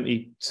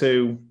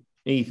 72,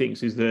 he thinks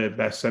he's the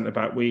best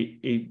centre-back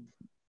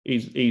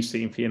he's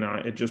seen for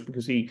United, just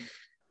because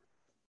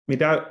my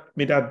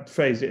dad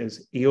phrased it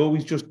as, he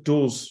always just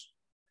does,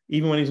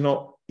 even when he's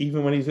not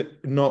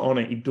on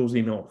it, he does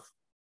enough.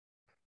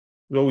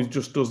 He always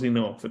just does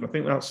enough. And I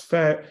think that's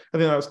fair. I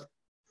think that's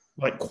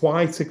like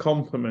quite a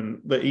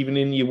compliment, that even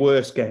in your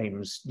worst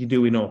games, you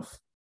do enough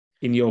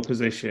in your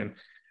position.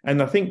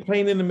 And I think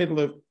playing in the middle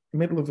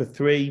of a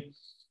 3,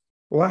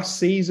 last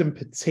season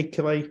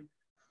particularly,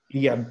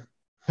 he had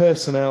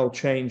personnel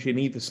changing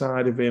either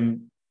side of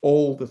him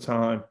all the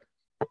time.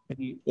 And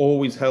he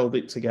always held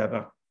it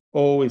together.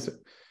 Always,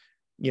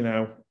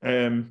 it'd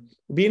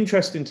be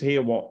interesting to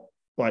hear what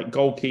like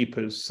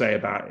goalkeepers say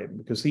about him,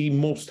 because he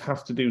must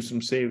have to do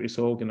some serious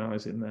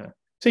organising there,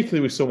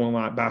 particularly with someone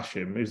like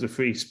Basham, who's a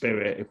free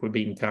spirit, if we're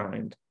being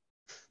kind.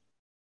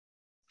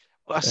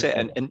 Well, that's it.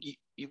 And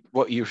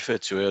what you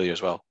referred to earlier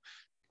as well,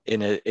 in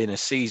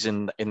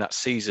that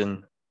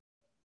season,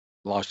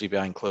 largely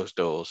behind closed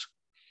doors,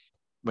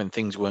 when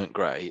things weren't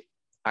great,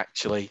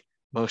 actually,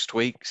 most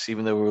weeks,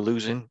 even though we were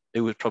losing,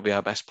 it was probably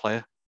our best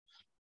player,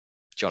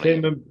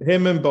 Johnny.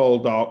 Him and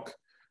Baldock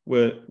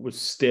was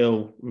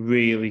still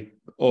really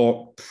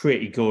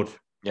pretty good,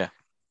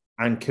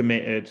 and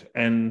committed.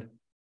 And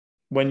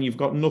when you've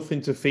got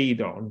nothing to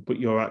feed on, but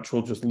your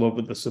actual just love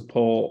of the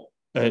support,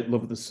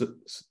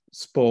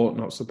 sport,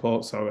 not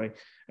support, sorry,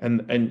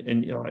 and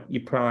you know, like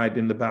your pride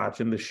in the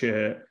badge and the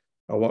shirt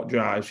are what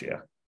drives you.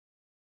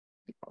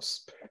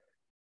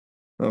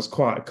 That's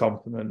quite a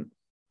compliment.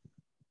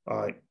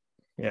 Like,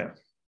 yeah.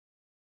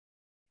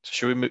 So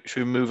should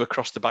we move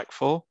across the back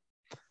four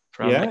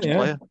for our next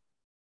player?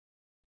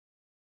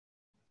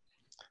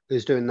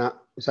 Who's doing that?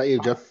 Is that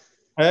you, John?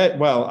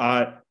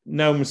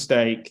 No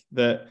mistake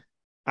that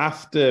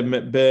after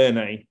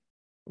McBurney,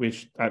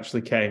 which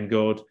actually came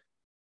good,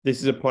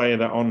 this is a player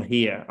that on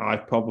here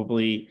I've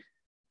probably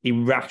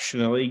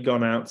irrationally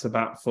gone out to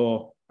bat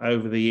for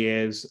over the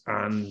years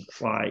and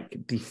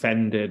like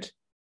defended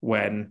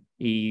when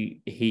he's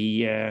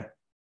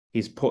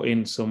put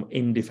in some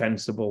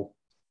indefensible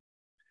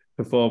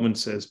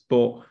performances.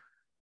 But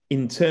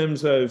in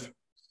terms of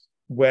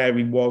where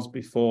he was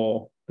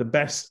before, the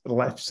best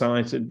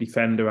left-sided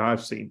defender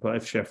I've seen play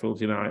for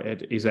Sheffield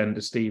United is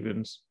Enda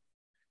Stevens.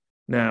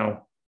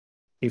 Now,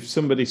 if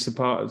somebody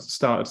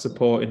started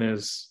supporting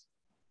us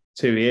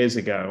 2 years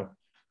ago,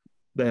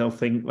 they'll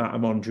think that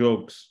I'm on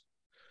drugs.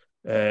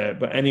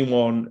 But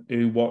anyone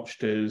who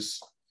watched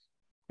us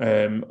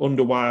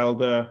under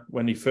Wilder,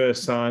 when he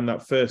first signed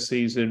that first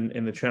season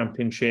in the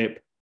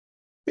Championship,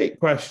 bit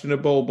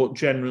questionable, but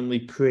generally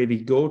pretty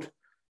good.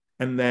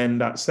 And then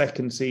that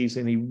second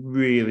season, he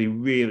really,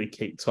 really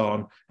kicked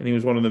on. And he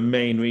was one of the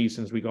main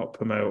reasons we got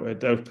promoted.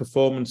 Those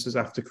performances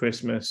after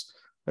Christmas,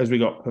 as we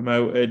got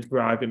promoted,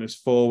 driving us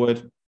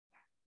forward.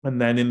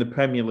 And then in the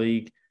Premier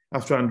League,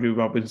 after Andrew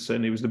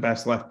Robinson, he was the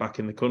best left back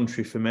in the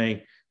country for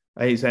me.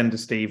 It's Enda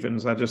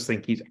Stevens. I just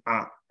think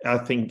I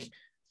think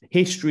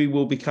history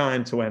will be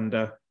kind to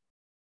Enda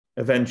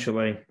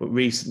eventually, but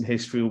recent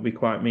history will be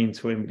quite mean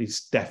to him. But he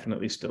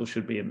definitely still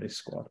should be in this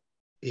squad.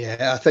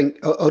 Yeah, I think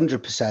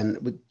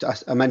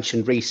 100%. I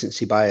mentioned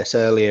recency bias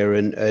earlier,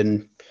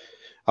 and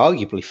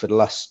arguably for the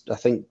last, I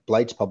think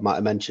Bladespod might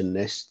have mentioned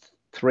this,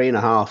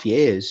 3.5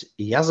 years,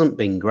 he hasn't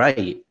been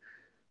great.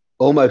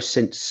 Almost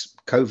since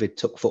COVID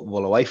took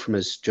football away from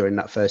us during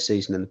that first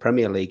season in the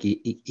Premier League,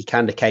 he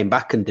kind of came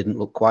back and didn't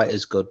look quite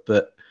as good.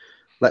 But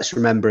let's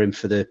remember him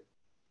for the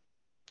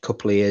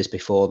couple of years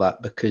before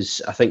that,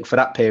 because I think for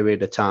that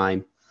period of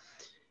time,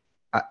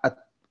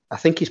 I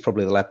think he's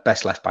probably the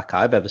best left back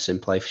I've ever seen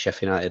play for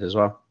Sheffield United as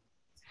well.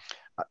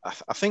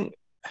 I think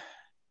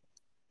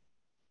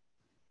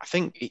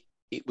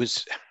it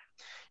was.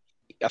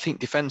 I think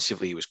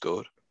defensively he was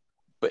good,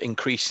 but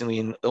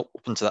increasingly up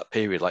until that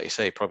period, like you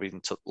say, probably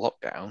until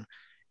lockdown,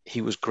 he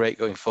was great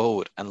going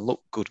forward and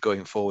looked good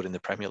going forward in the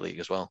Premier League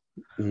as well.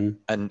 Mm-hmm.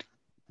 And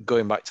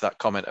going back to that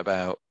comment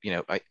about, you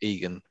know, like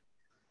Egan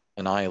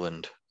and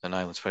Ireland's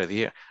Player of the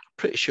Year, I'm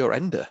pretty sure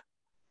Enda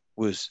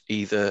was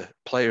either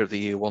Player of the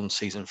Year one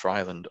season for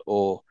Ireland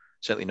or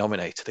certainly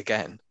nominated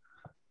again.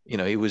 You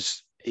know,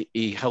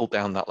 he held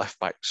down that left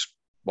back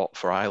spot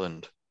for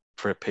Ireland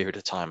for a period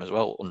of time as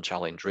well,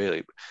 unchallenged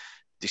really,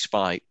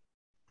 despite,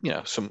 you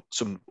know,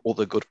 some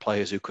other good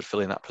players who could fill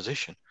in that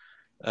position.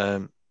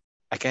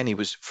 Again, he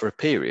was, for a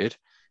period,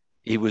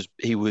 he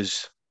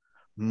was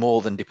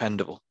more than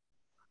dependable,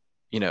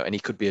 you know, and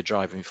he could be a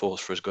driving force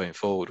for us going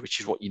forward, which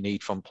is what you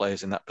need from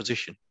players in that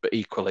position. But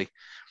equally,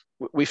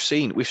 we've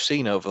seen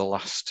over the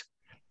last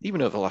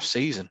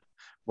season,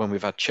 when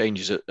we've had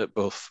changes at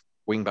both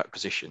wing-back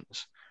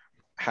positions,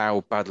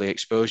 how badly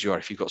exposed you are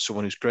if you've got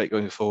someone who's great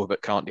going forward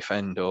but can't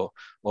defend, or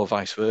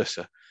vice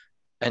versa.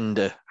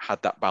 Enda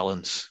had that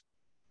balance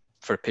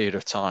for a period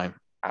of time,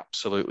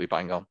 absolutely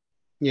bang on.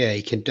 Yeah,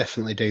 he can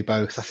definitely do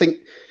both. I think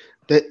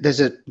that there's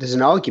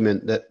an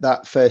argument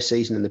that first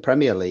season in the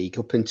Premier League,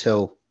 up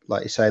until,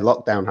 like you say,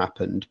 lockdown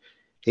happened,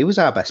 he was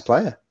our best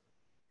player.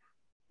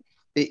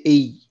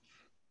 He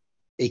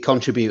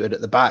contributed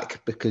at the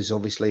back because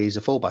obviously he's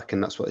a fullback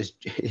and that's what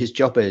his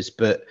job is.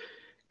 But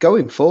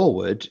going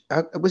forward,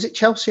 was it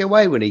Chelsea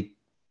away when he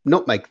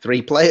nutmegged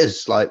 3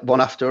 players like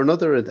one after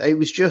another? It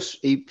was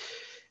just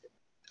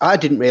I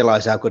didn't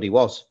realise how good he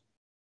was.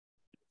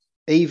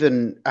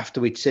 Even after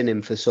we'd seen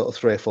him for sort of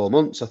 3 or 4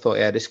 months, I thought,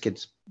 yeah, this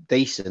kid's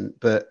decent,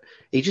 but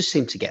he just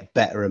seemed to get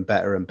better and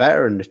better and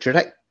better, and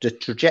the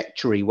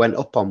trajectory went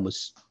up on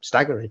was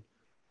staggering.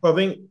 Well, I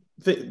think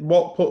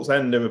what puts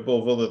Enda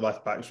above other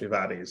left backs we've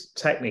had is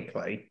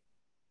technically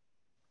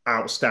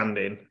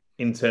outstanding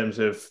in terms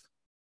of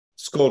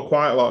scored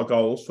quite a lot of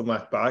goals from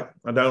left back.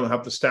 I don't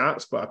have the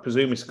stats, but I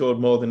presume he scored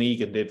more than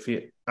Egan did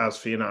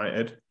for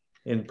United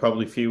in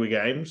probably fewer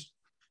games.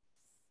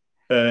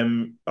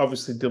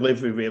 Obviously,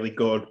 delivery really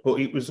good, but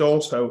it was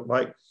also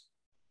like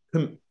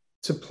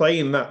to play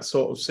in that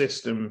sort of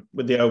system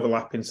with the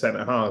overlapping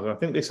centre halves. I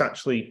think this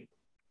actually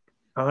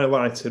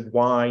highlighted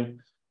why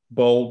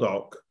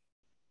Baldock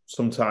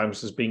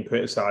sometimes has been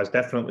criticised,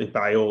 definitely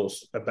by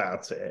us,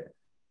 about it.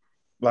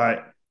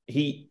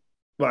 He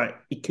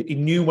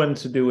knew when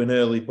to do an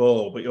early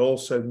ball, but he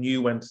also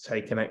knew when to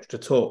take an extra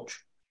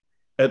touch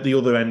at the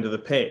other end of the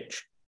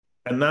pitch,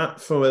 and that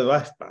for a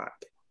left back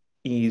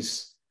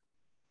is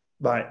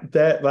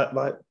they're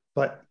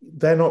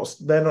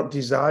not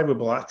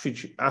desirable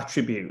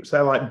attributes.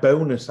 They're like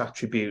bonus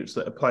attributes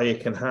that a player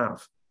can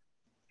have.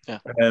 Yeah.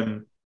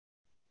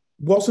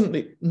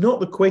 Not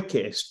the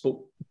quickest,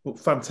 but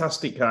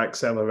fantastic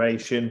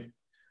acceleration.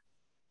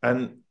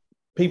 And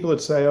people would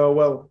say, "Oh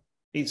well,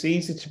 it's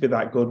easy to be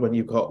that good when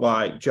you've got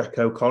like Jack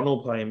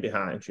O'Connell playing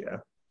behind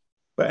you."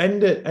 But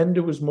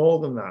Ender was more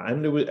than that.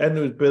 Ender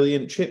was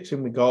brilliant, chipped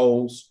in with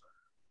goals,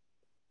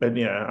 and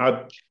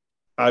yeah,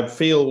 I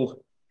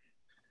feel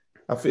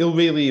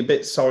really a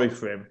bit sorry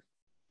for him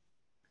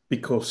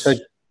because. So,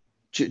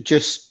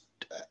 just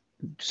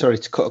sorry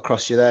to cut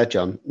across you there,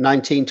 John.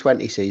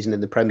 1920 season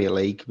in the Premier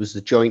League was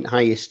the joint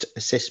highest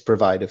assist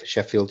provider for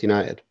Sheffield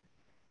United,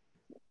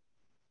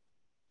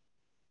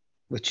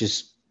 which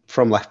is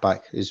from left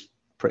back is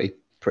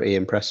pretty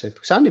impressive.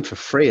 Signed him for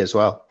free as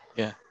well.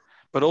 Yeah,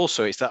 but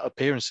also it's that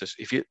appearances.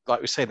 If you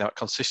like we say that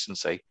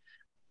consistency.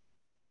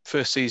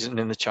 First season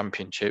in the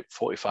Championship,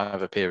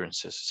 45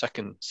 appearances.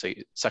 Second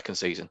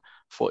season,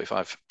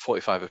 45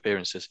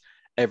 appearances.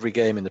 Every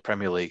game in the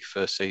Premier League,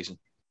 first season,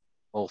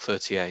 all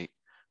 38.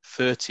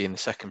 30 in the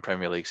second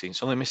Premier League season.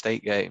 So only missed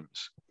 8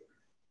 games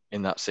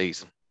in that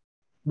season.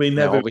 He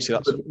never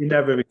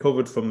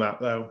recovered from that,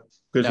 though,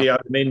 because he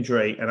had an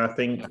injury, and I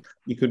think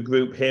you could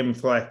group him,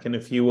 Fleck, and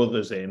a few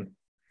others in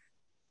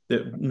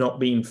that not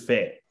being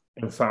fit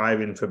and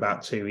firing for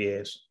about 2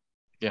 years.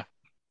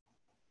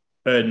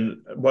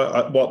 And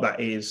what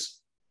that is,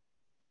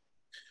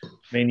 I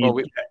mean,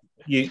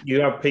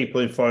 you have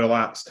people in foil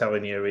hats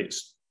telling you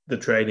it's the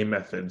training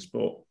methods,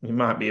 but it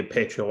might be a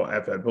pitch or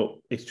whatever. But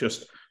it's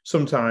just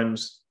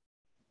sometimes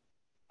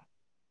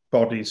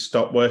bodies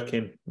stop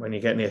working when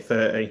you get near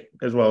 30,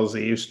 as well as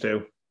they used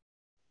to,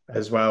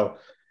 as well.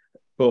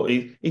 But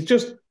he's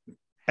just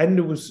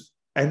Ender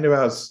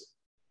has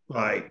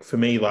like for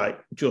me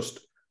just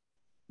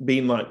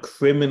been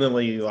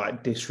criminally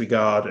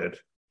disregarded.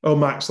 Oh,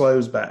 Max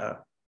Lowe's better.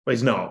 Well,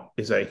 he's not,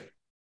 is he?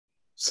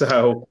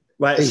 So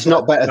he's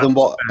not better than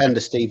what Ender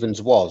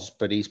Stevens was,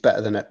 but he's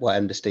better than what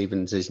Ender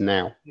Stevens is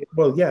now.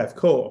 Well, yeah, of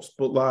course.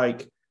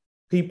 But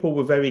people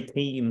were very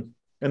keen,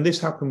 and this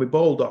happened with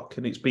Baldock,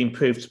 and it's been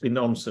proved to be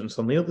nonsense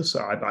on the other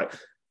side.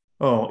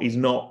 He's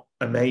not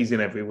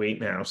amazing every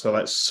week now, so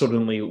let's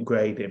suddenly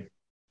upgrade him.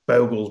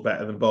 Bogle's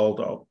better than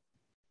Baldock.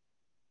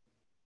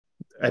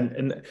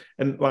 And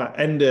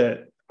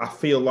Ender, I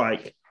feel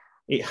like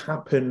it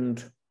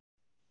happened.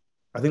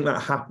 I think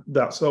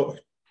that sort of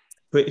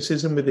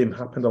criticism with him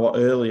happened a lot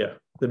earlier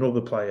than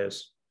other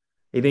players.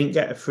 He didn't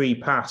get a free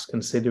pass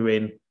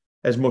considering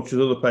as much as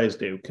other players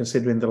do,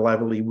 considering the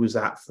level he was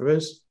at for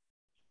us.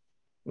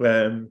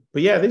 But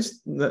yeah,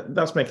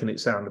 that's making it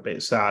sound a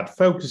bit sad.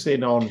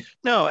 Focusing on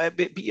but I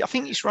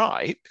think he's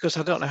right, because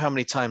I don't know how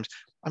many times.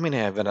 I mean,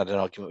 I even had an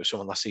argument with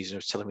someone last season who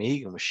was telling me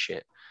Egan was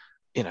shit.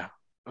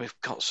 We've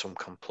got some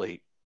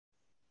complete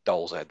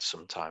doll's heads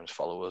sometimes,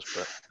 followers,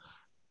 but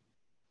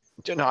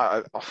I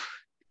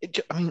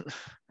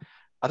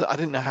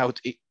didn't know how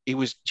he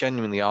was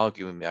genuinely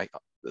arguing me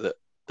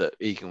that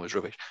Egan was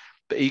rubbish,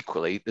 but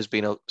equally there's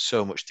been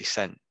so much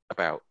dissent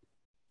about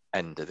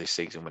Ender this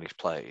season when he's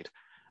played,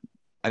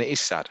 and it is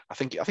sad. I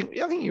think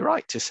you're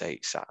right to say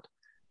it's sad.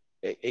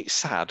 It's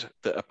sad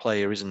that a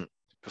player isn't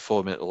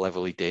performing at the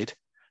level he did,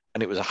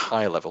 and it was a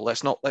high level.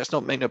 Let's not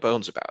make no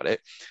bones about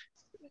it.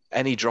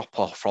 Any drop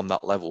off from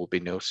that level would be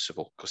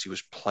noticeable because he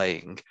was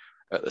playing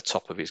at the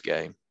top of his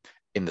game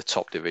in the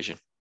top division.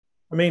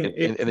 I mean,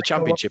 in the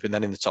Championship and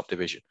then in the top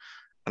division.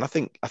 And I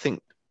think,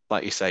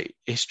 like you say,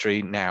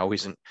 history now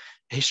isn't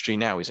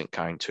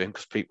kind to him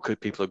because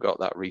people have got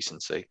that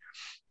recency.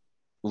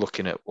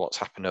 Looking at what's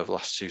happened over the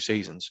last 2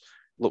 seasons,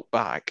 look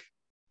back,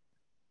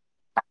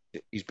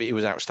 he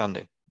was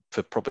outstanding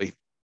for probably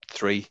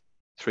three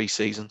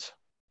seasons.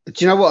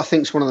 Do you know what I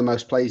think is one of the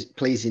most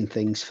pleasing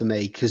things for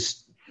me?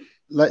 Because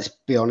let's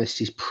be honest,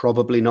 he's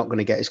probably not going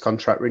to get his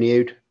contract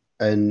renewed,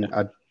 and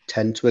I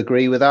tend to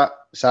agree with that.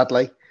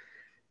 Sadly.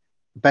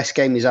 Best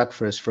game he's had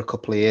for us for a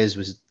couple of years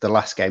was the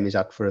last game he's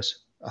had for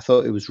us. I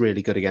thought it was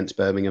really good against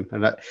Birmingham,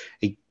 and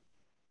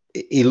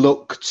he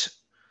looked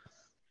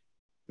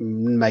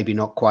maybe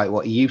not quite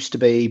what he used to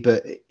be,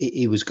 but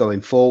he was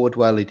going forward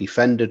well, he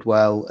defended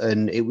well,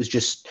 and it was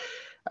just,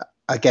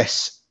 I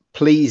guess,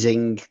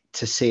 pleasing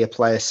to see a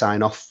player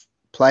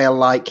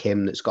like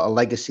him that's got a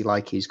legacy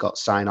like he's got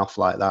sign off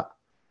like that.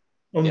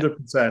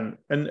 100%.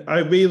 And I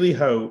really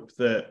hope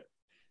that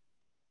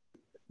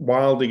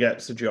Wilder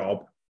gets a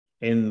job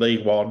in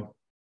League One.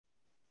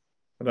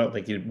 I don't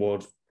think he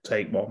would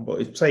take one,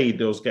 but say he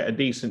does get a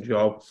decent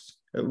job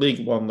at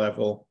League One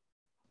level,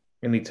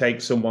 and he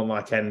takes someone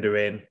like Ender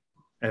in,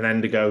 and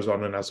Ender goes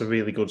on and has a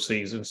really good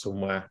season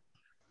somewhere.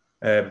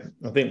 I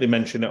think they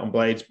mentioned it on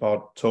Blades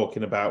Pod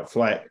talking about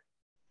Fleck,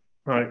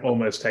 right,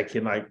 almost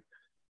taking like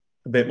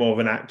a bit more of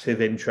an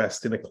active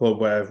interest in a club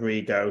wherever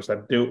he goes.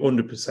 I'd do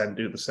 100%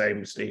 do the same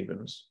with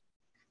Stevens.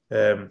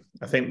 I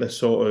think the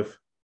sort of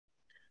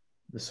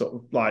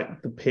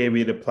like the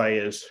period of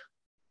players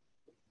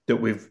that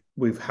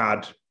we've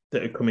had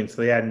that are coming to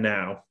the end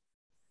now,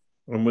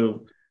 and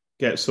we'll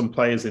get some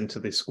players into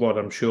this squad,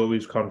 I'm sure,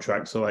 whose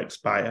contracts will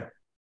expire.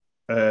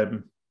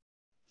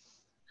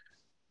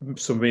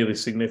 Some really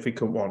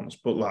significant ones,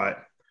 but like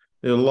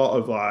there are a lot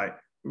of like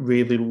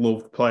really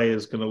loved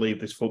players going to leave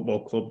this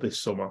football club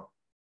this summer,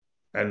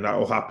 and that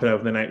will happen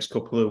over the next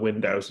couple of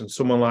windows. And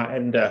someone like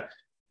Ender,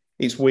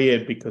 it's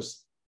weird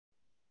because,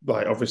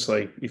 like,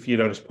 obviously, if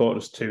you'd only supported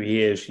us 2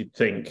 years, you'd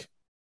think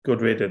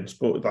good riddance,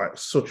 but like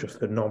such a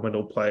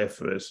phenomenal player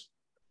for us.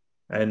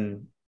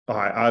 And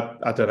I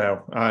don't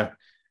know,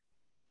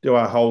 do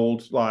I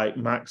hold like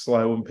Max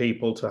Lowe and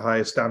people to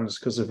higher standards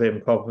because of him?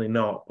 Probably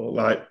not, but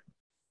like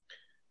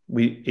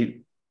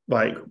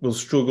we'll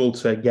struggle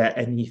to get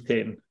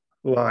anything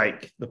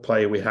like the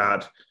player we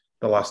had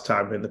the last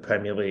time in the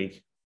Premier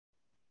League.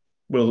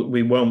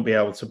 We won't be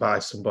able to buy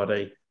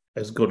somebody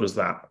as good as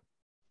that.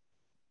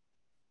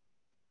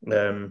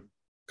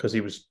 Because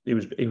he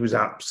was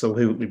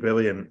absolutely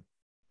brilliant.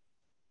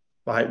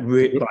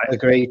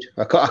 Agreed.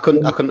 I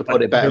couldn't have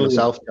put it better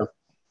myself.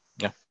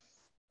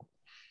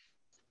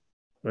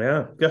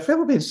 Yeah, I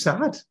feel a bit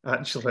sad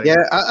actually.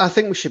 Yeah, I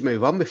think we should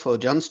move on before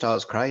John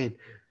starts crying.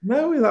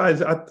 No,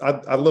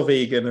 I love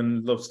Egan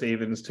and love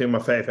Stevens, two of my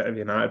favourite of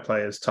United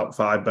players, top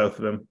 5, both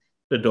of them.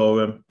 Adore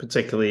them,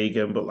 particularly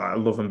Egan, but like I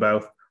love them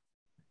both.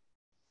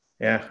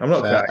 Yeah, I'm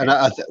not crying.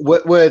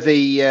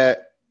 And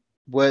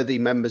worthy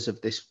members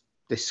of this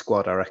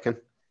squad, I reckon.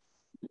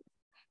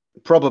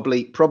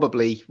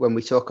 Probably when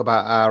we talk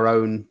about our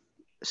own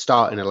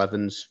starting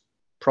 11s,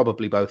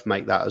 probably both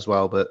make that as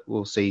well, but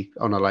we'll see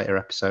on a later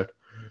episode.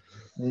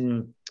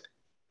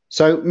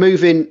 So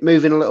moving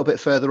a little bit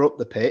further up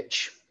the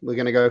pitch, we're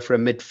going to go for a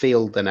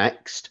midfielder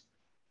next.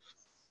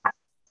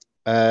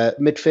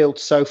 Midfield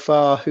so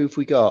far, who've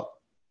we got?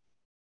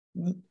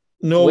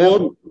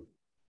 Norwood.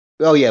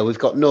 Oh yeah, we've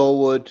got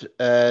Norwood,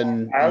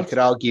 and you could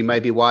argue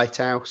maybe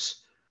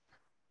Whitehouse.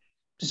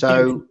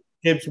 So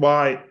Gibbs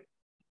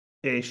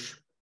White-ish.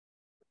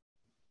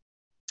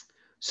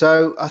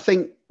 So I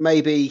think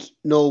maybe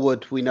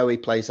Norwood, we know he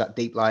plays that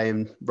deep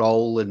lying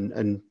role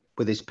and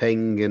with his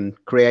ping and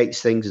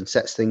creates things and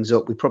sets things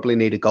up. We probably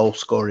need a goal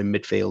scoring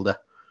midfielder.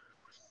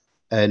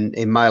 And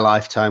in my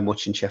lifetime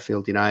watching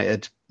Sheffield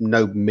United,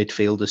 no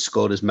midfielder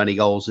scored as many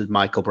goals as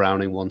Michael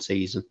Brown in one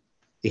season.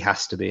 He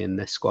has to be in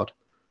this squad.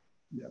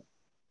 Yeah,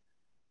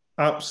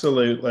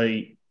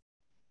 absolutely.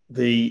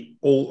 The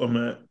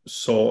ultimate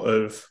sort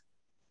of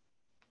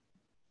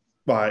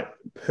like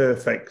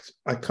perfect.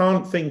 I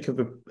can't think of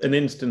an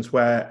instance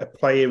where a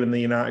player in the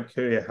United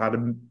career had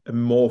a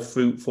more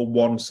fruitful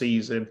one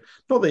season.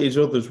 Not that his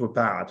others were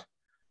bad,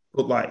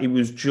 but like it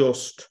was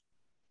just,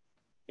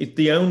 it's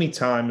the only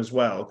time as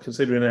well,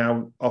 considering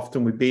how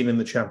often we've been in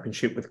the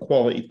Championship with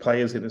quality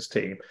players in his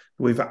team,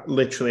 we've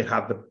literally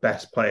had the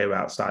best player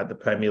outside the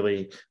Premier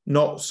League.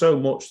 Not so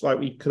much like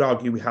we could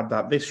argue we had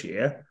that this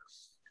year,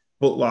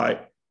 but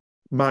like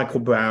Michael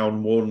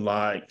Brown won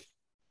like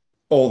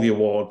all the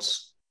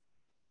awards.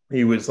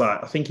 He was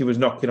like, I think he was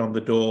knocking on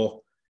the door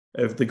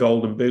of the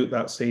Golden Boot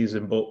that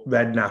season, but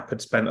Redknapp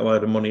had spent a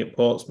load of money at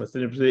Portsmouth.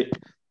 And it was the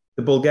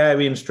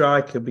Bulgarian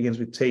striker begins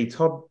with T.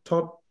 Todd,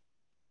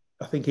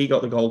 I think he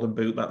got the Golden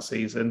Boot that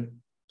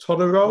season.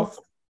 Todorov?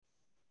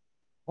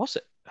 Was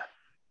it?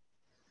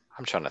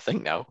 I'm trying to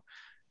think now.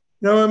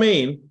 You know what I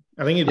mean?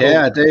 I think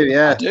I do,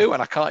 yeah. I do,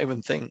 and I can't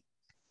even think.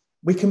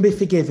 We can be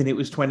forgiven. It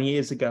was 20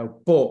 years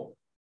ago, but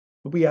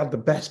we had the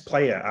best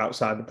player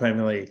outside the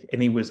Premier League,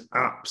 and he was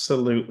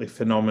absolutely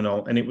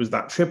phenomenal. And it was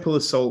that triple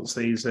assault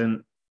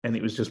season, and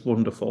it was just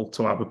wonderful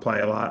to have a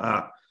player like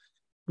that.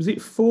 Was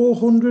it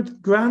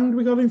 400 grand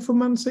we got him from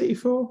Man City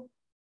for?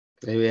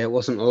 Yeah, it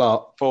wasn't a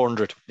lot.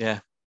 400, yeah.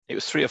 It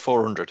was 300 or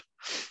 400.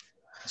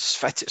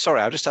 Sorry,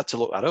 I just had to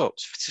look that up.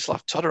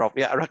 Svetislav Todorov.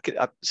 Yeah, I reckon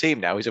I see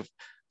him now. He's a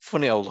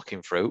funny old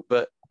looking fruit,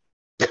 but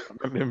I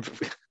remember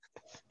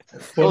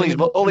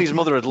all his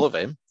mother would love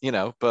him, you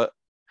know, but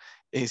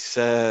he's...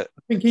 I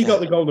think he got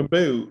the Golden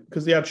Boot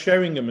because they had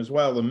Sheringham as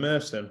well and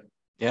Merson.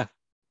 Yeah.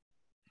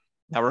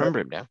 I remember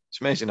him now. It's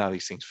amazing how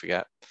these things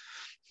forget.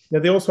 Yeah,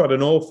 they also had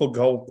an awful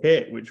gold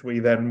kit, which we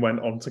then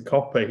went on to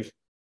copy.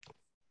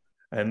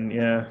 And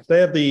yeah, they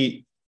had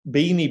the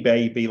Beanie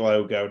Baby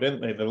logo, didn't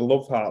they? The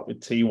love heart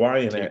with TY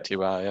in it.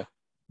 TY,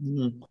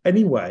 yeah.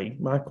 Anyway,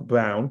 Michael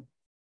Brown.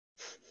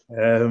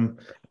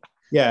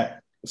 Yeah,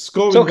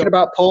 scoring. Talking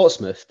about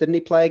Portsmouth, didn't he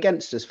play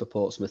against us for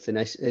Portsmouth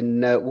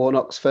in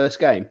Warnock's first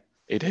game?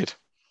 He did.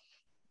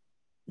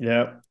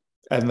 Yeah,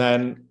 and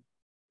then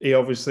he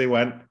obviously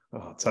went. Oh,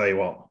 I'll tell you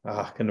what,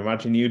 I can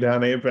imagine you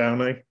down here,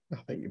 Brownie. I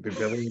think you'd be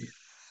brilliant.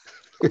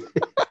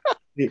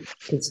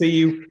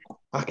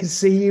 I can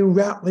see you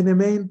rattling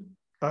him in.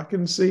 I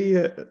can see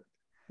it.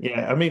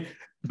 Yeah, I mean,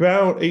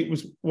 Brown, it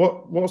was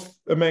what's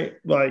amazing.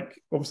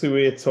 Like, obviously,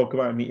 we're here to talk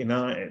about him at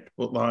United,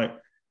 but like,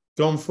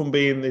 gone from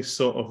being this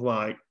sort of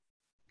like,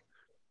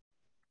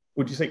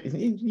 would you say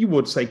you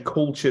would say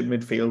cultured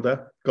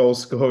midfielder, goal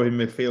scoring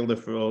midfielder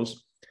for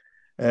us?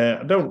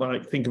 I don't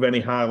like think of any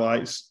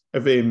highlights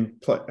of him.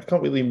 I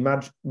can't really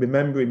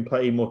remember him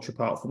playing much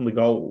apart from the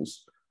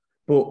goals,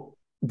 but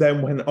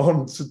then went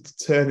on to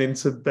turn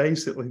into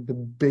basically the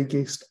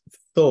biggest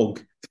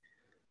thug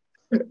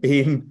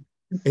in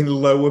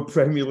lower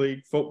Premier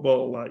League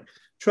football. Like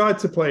tried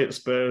to play at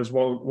Spurs,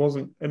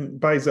 wasn't, and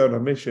by his own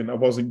admission, I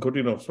wasn't good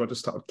enough, so I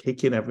just started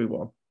kicking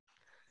everyone.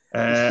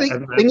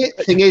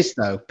 Thing is,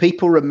 though,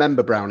 people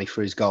remember Brownie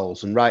for his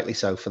goals, and rightly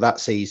so. For that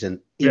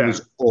season, he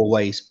was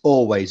always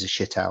a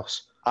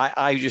shithouse.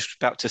 I was just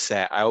about to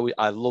say,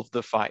 I love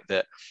the fact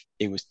that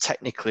he was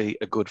technically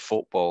a good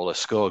footballer,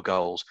 scored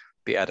goals,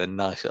 but he had a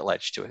nice little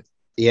edge to it.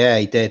 Yeah,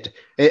 he did.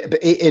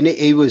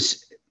 He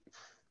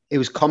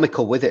was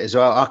comical with it as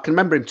well. I can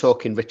remember him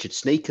talking Richard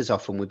Sneakers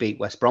off when we beat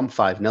West Brom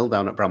 5-0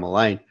 down at Bramall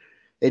Lane.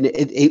 And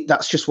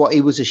that's just what he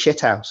was, a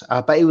shithouse.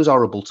 I bet he was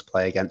horrible to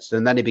play against.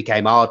 And then he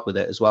became hard with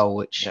it as well,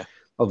 which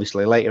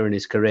obviously later in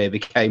his career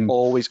became...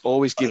 Always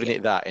giving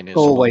it that in his...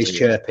 Always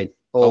chirping.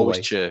 Always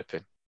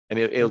chirping. And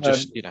he'll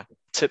just,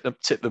 tip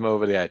them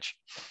over the edge.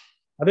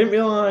 I didn't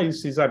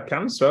realise he's had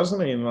cancer,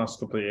 hasn't he, in the last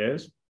couple of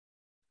years?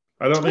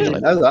 I don't really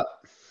know that.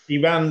 He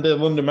ran the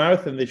London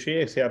Marathon this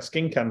year, so he had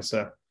skin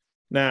cancer.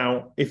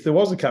 Now, if there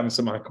was a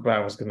cancer Michael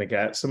Brown was going to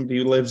get, somebody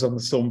who lives on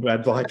the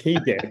sunbed like he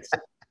did...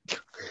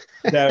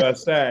 dare I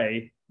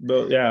say,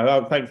 but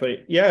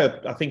thankfully,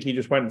 I think he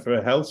just went for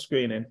a health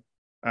screening,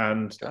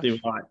 and they were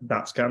like,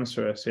 "That's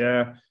cancerous,"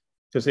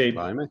 because he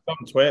on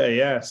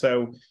Twitter,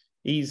 So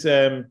he's,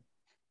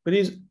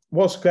 but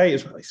what's great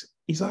as well.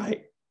 He's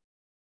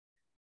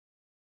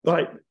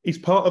like he's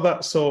part of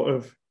that sort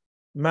of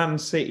Man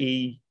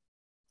City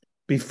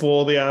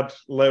before they had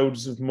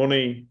loads of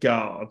money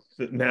guard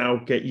that now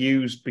get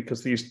used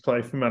because they used to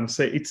play for Man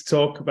City to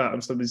talk about them.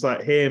 So there's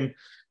like him.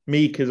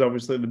 Meek is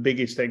obviously the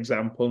biggest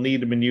example.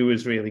 Needham and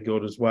is really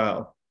good as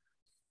well.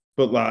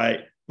 But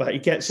like he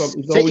gets on.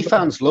 City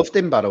fans loved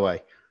him, by the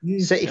way.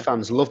 City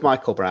fans love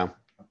Michael Brown.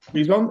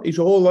 He's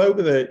all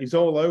over He's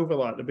all over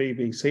like the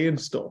BBC and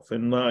stuff,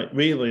 and like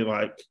really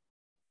like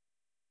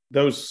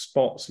those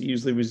spots are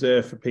usually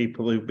reserved for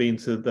people who've been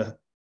to the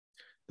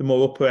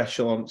more upper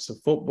echelons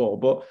of football.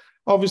 But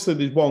obviously,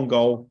 there's one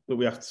goal that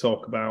we have to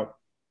talk about.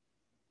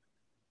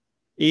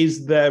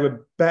 Is there a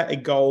better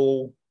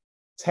goal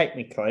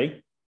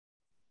technically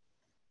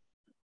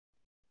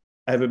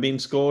ever been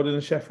scored in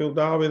a Sheffield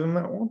derby than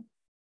that one?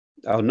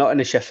 Oh, not in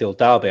a Sheffield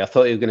derby. I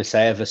thought you were going to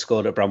say ever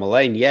scored at Bramall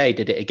Lane. Yeah, he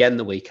did it again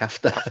the week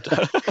after.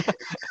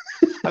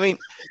 I mean,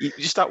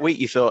 just that week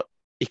you thought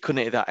he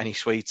couldn't hit that any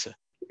sweeter.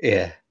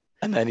 Yeah.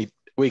 And then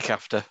week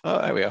after,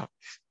 there we are.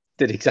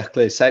 Did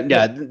exactly the same.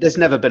 Yeah, there's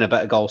never been a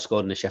better goal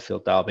scored in a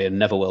Sheffield derby and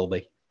never will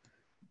be.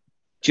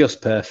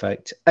 Just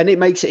perfect. And it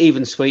makes it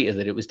even sweeter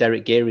that it was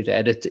Derek Geary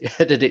that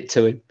headed it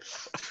to him.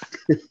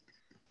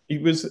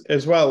 It was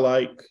as well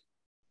like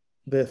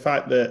the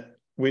fact that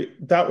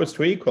that was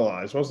to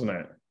equalise, wasn't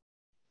it?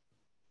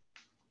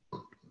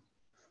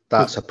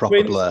 That's a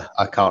proper blur.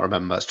 I can't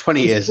remember. It's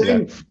 20 years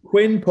ago.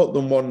 Quinn put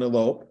them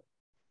 1-0 up.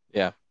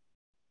 Yeah.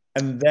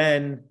 And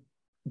then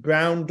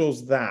Brown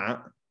does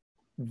that.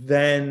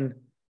 Then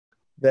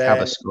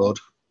Cabba scored.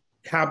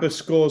 Cabba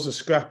scores a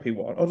scrappy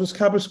one. Or does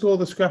Cabba score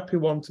the scrappy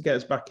one to get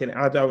us back in it?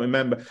 I don't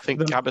remember. I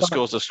think Cabba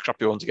scores the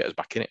scrappy one to get us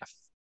back in it.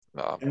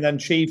 And then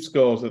Chief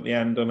scores at the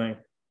end, doesn't he?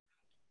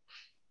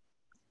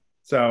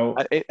 So,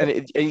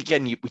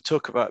 again, we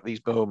talk about these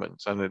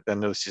moments, and I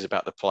know this is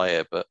about the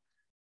player, but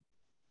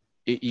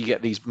you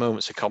get these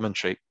moments of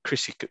commentary.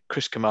 Chris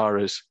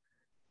Kamara's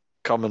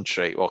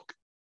commentary, or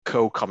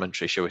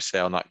co-commentary, shall we say,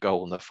 on that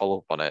goal and the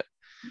follow-up on it.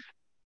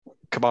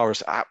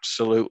 Kamara's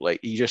absolutely,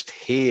 you just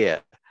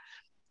hear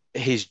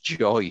his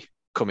joy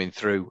coming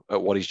through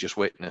at what he's just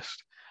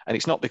witnessed. And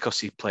it's not because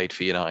he played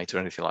for United or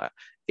anything like that.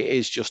 It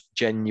is just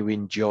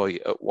genuine joy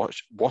at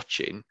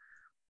watching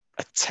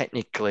a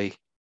technically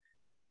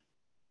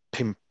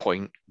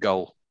pinpoint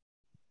goal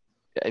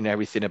and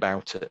everything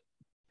about it.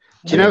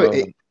 Do you know,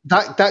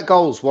 that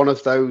goal's one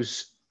of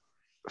those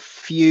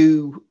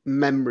few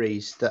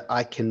memories that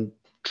I can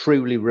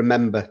truly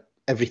remember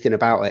everything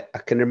about it. I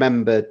can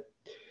remember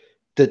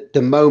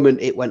the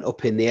moment it went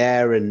up in the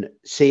air and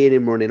seeing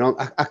him running on.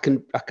 I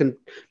can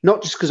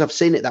not just because I've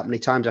seen it that many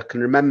times, I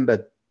can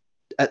remember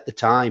at the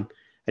time,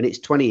 and it's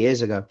 20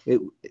 years ago.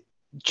 It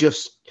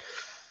just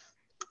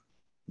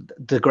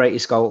the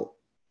greatest goal.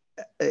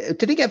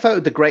 Did he get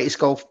voted the greatest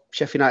goal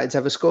Sheffield United's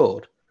ever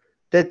scored?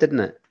 Didn't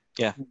it?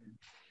 Yeah.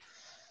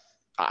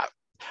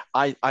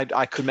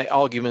 I could make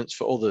arguments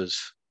for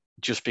others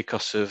just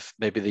because of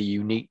maybe the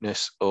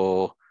uniqueness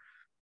or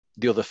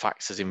the other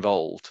factors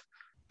involved,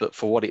 but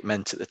for what it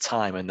meant at the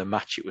time and the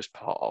match it was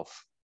part of,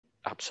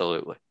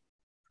 absolutely.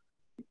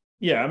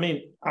 Yeah, I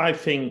mean, I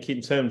think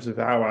in terms of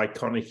how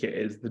iconic it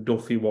is, the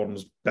Duffy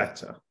one's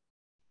better.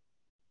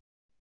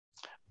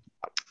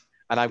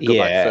 And I'd go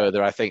back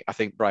further. I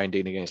think Brian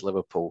Dean against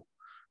Liverpool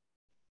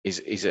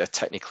is a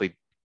technically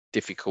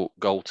difficult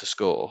goal to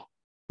score.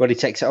 When he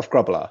takes it off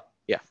Grobbelaar?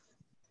 Yeah.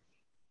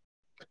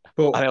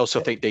 But I also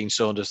think Dean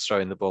Saunders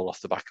throwing the ball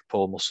off the back of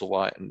Paul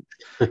Musselwhite and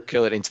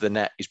curling it into the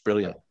net is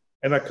brilliant.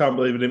 And I can't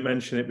believe I didn't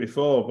mention it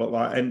before, but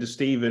like Ender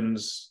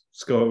Stevens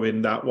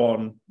scoring that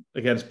one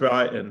against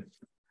Brighton.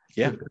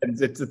 Yeah.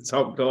 It's the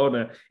top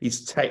corner.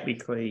 He's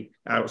technically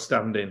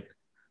outstanding.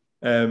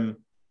 But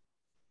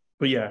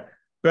yeah,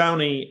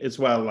 Brownie as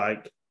well,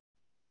 like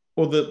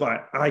other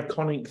like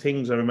iconic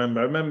things I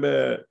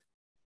remember I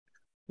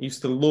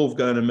used to love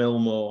going to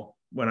Millmore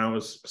when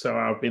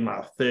I've been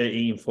like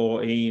 13,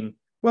 14.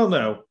 Well,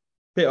 no, a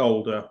bit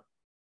older,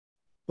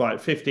 like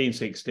 15,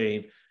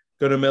 16.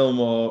 Going to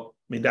Millmore,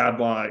 my dad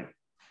like,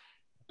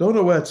 don't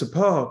know where to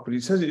park, but he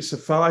says it's a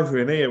 £5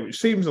 in here,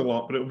 which seems a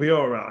lot, but it'll be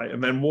all right.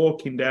 And then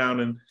walking down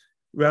and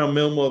around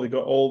Millmore, they've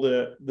got all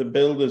the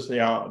builders'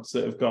 yards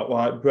that have got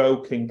like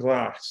broken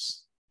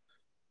glass,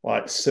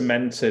 like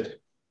cemented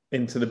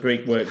into the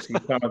brickwork, so you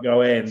can't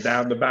go in,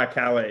 down the back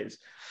alleys,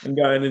 and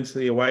going into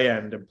the away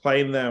end and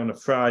playing there on a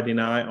Friday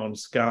night on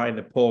Sky in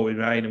the pouring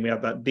rain. And we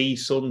had that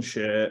D-Sun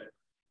shirt,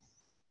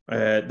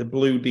 the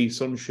blue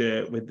D-Sun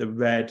shirt with the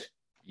red.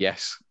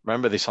 Yes.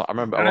 Remember this? I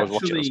remember I was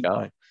watching on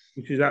Sky.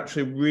 Which is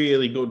actually a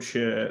really good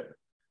shirt.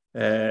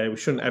 We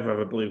shouldn't ever have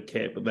a blue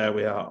kit, but there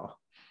we are.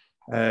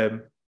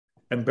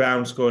 And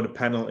Brown scored a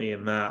penalty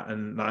in that,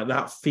 and like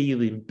that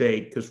feeling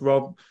big because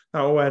that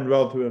when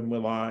Rotherham were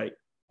like,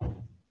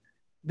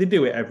 they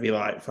do it every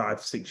like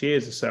 5-6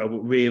 years or so, but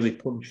really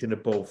punching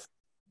above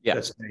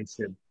their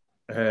station.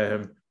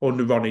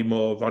 Under Ronnie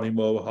Moore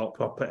were hot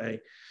property,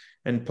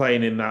 and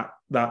playing in that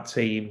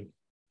team,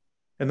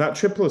 and that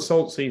triple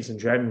assault season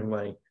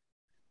generally.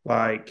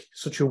 Like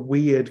such a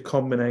weird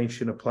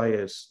combination of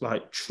players,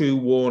 like true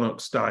Warnock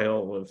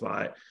style of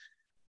like,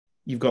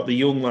 you've got the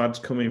young lads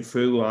coming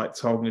through like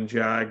Tong and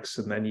Jags,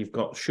 and then you've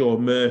got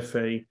Sean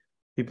Murphy,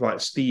 people like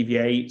Steve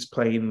Yates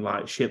playing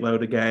like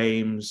shitload of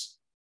games,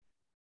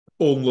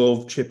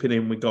 Unlove chipping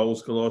in with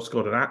goals galore,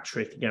 scored an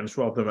hat-trick against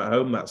Rotherham at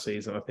home that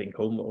season, I think,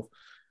 Unlove.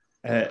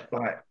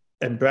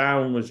 And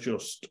Brown was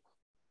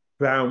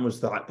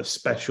like the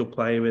special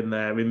player in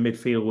there in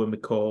midfield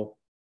with McCall.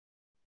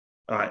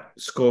 Like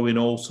scoring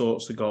all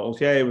sorts of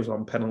goals. Yeah, he was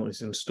on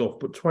penalties and stuff,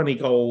 but 20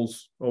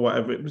 goals or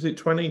whatever. Was it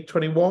 20,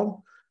 21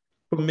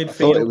 from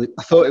midfield?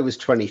 I thought it was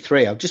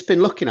 23. I've just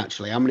been looking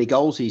actually how many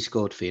goals he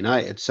scored for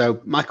United.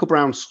 So Michael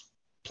Brown's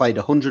played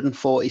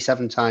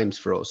 147 times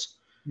for us.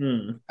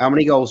 How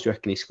many goals do you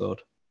reckon he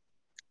scored?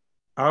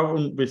 I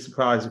wouldn't be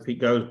surprised if he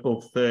goes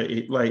above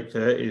 30, late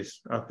 30s.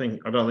 I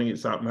don't think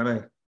it's that many.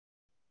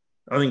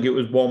 I think it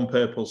was one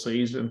purple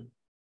season.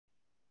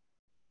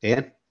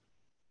 Ian?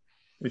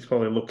 He's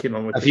probably looking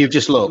on. Have you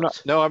just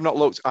looked? No, I've not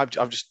looked. I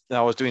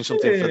was doing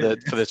something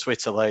for the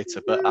Twitter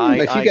later, but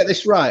if you get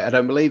this right, I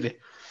don't believe it.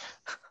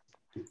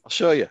 I'll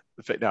show you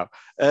the fit now.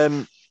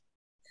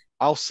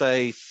 I'll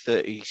say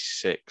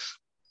 36.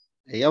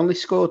 He only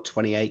scored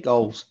 28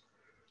 goals.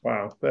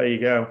 Wow, there you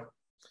go.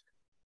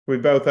 We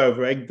both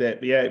over-egged it,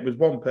 but yeah, it was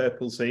one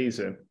purple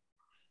season.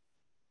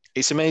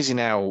 It's amazing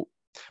how,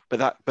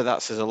 but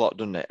that says a lot,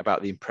 doesn't it,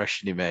 about the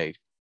impression he made.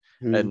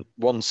 And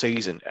one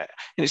season, and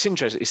it's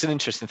interesting. It's an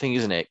interesting thing,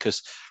 isn't it?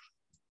 Because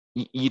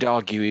you'd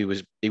argue he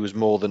was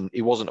more than,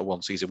 he wasn't a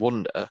one season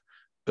wonder,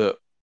 but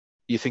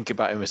you think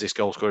about him as this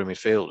goal scoring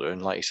midfielder,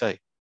 and like you say,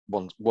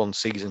 one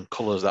season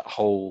colours that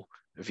whole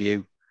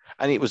view,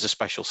 and it was a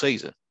special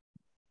season.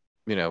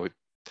 You know,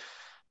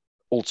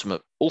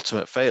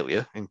 ultimate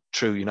failure in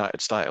true United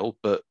style,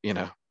 but you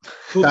know.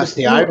 That's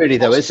the irony,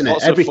 though, isn't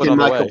it? Everything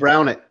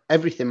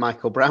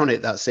Michael Brown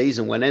it that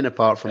season went in,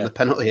 apart from the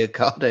penalty at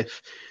Cardiff.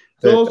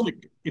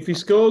 If he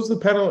scores the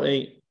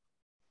penalty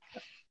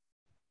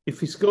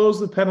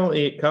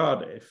at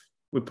Cardiff,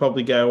 we'd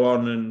probably go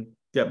on and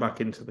get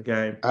back into the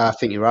game. I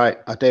think you're right.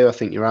 I do. I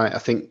think you're right.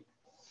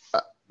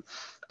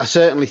 I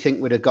certainly think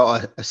we'd have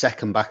got a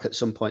second back at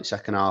some point,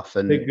 second half,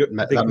 and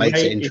that makes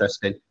it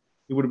interesting.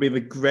 It would have been the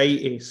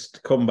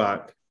greatest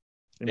comeback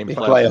in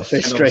playoff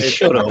history.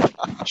 Shut up.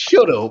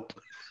 Shut up.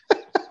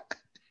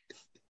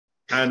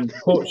 And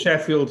put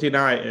Sheffield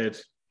United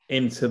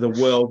into the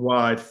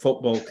worldwide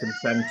football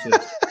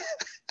consensus.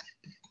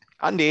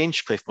 Andy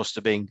Hinchcliffe must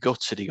have been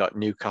gutted he got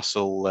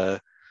Newcastle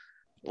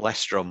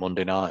Leicester on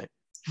Monday night.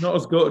 Not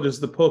as good as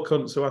the poor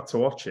cunts who had to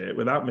watch it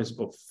without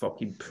miserable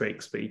fucking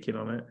prick speaking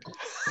on it.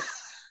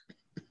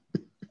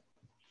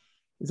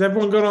 Has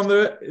everyone gone on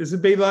has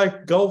it been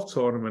like golf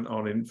tournament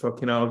on in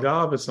fucking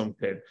Algarve or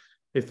something?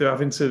 If they're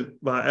having to,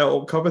 like,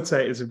 all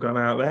commentators have gone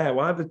out there,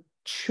 why the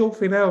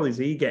chuffing hell is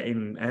he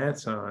getting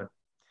airtime?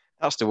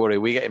 That's the worry.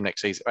 We get him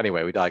next season.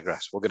 Anyway, we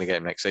digress. We're going to get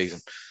him next season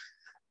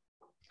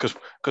because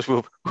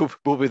we'll be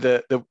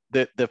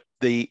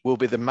we'll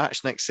be the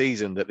match next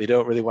season that they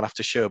don't really want to have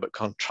to show, but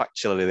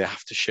contractually they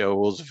have to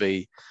show us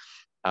I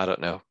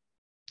don't know,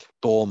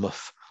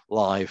 Bournemouth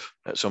live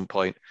at some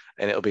point,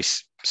 and it'll be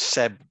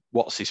Seb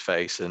what's his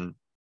face and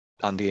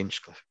Andy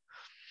Hinchcliffe.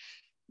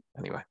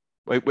 Anyway,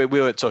 We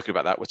weren't talking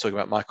about that. We're talking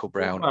about Michael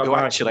Brown, who Michael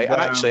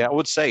actually, I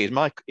would say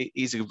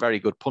he's a very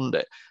good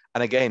pundit.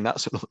 And again,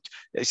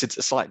 it's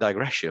a slight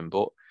digression,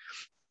 but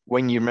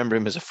when you remember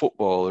him as a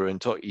footballer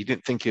and you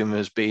didn't think him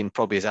as being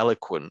probably as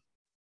eloquent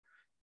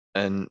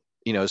and,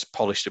 as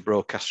polished a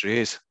broadcaster he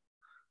is.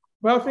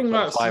 Well, I think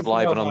that's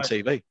live and on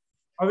TV.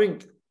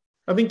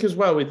 I think as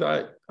well with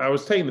that, I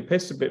was taking the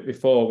piss a bit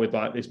before with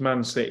like this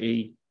Man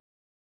City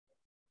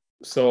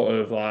sort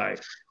of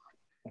like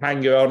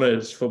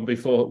hanger-oners from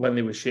before when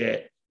they were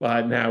shit.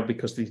 Like now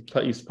because they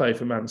used to play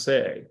for Man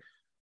City,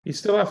 you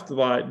still have to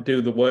like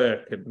do the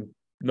work and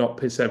not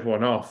piss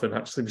everyone off and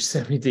actually be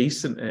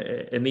semi-decent at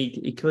it. And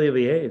he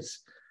clearly is.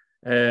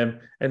 And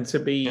to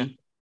be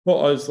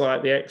put as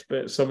like the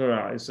expert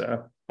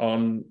summariser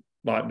on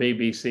like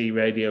BBC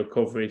radio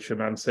coverage for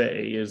Man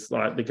City is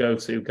like the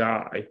go-to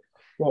guy.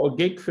 What a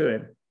gig for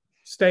him.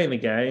 Stay in the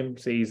game,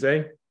 it's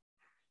easy.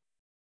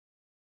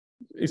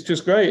 It's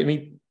just great.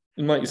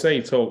 And like you say,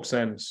 he talks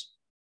sense.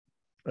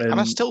 And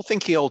I still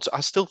think he holds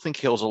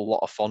a lot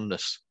of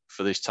fondness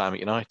for this time at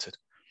United.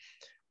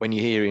 When you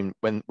hear him,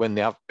 when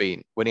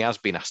he has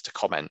been asked to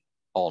comment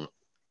on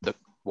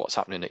what's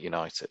happening at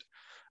United,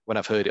 when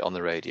I've heard it on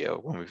the radio,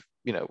 when we've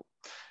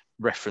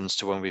reference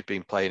to when we've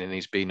been playing and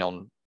he's been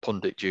on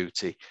pundit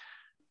duty,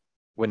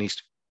 when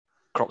he's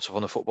cropped up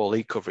on the Football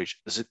League coverage,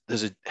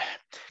 there's a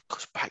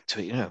goes back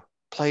to it.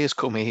 Players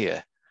come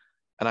here,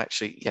 and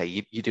actually,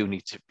 you do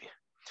need to.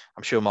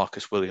 I'm sure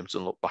Marcus Williams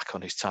will look back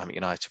on his time at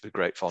United with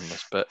great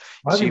fondness. But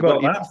why have you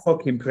got that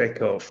fucking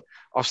prick up?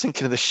 I was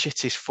thinking of the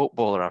shittest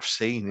footballer I've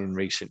seen in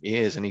recent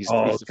years, and he's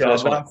the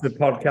first one. That's the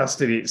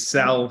podcast in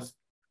itself.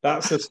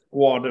 That's a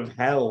squad of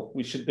hell.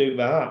 We should do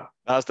that.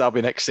 That'll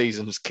be next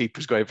season as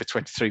keepers going for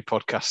 23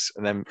 podcasts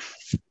and then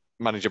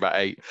manage about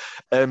 8.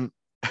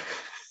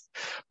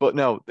 But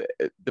no,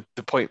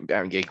 the point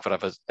behind you got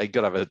to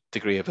have a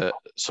degree of a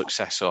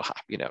success or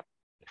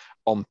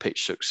on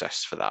pitch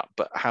success for that.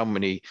 But how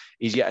many?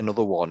 He's yet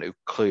another one who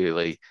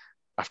clearly,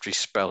 after his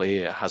spell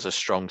here, has a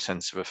strong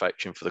sense of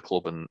affection for the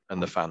club and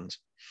the fans.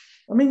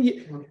 I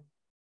mean,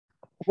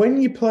 when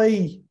you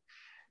play,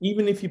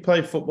 even if you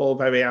play football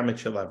very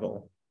amateur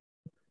level,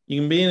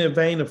 you can be in a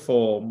vein of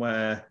form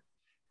where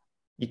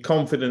you're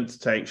confident to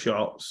take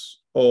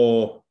shots,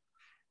 or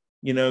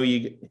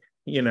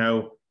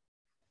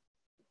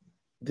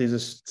there's a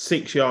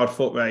 6-yard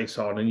foot race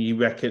on, and you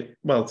reckon,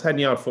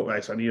 10-yard foot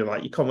race on, you're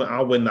like,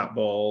 I'll win that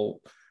ball.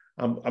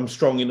 I'm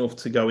strong enough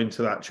to go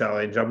into that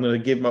challenge. I'm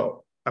going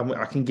to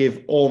I can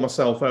give all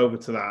myself over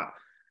to that.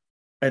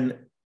 And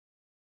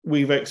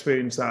we've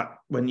experienced that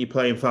when you're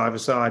playing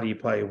 5-a-side, you're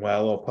playing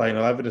well, or playing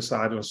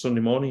 11-a-side on a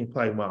Sunday morning, you're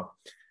playing well.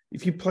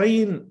 If you're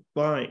playing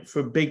like for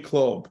a big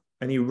club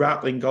and you're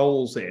rattling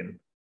goals in,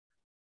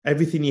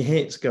 everything you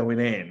hit's going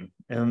in,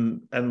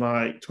 and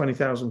like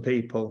 20,000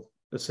 people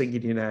are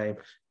singing your name.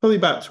 Probably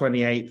about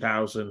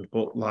 28,000,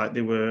 but like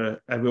they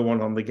were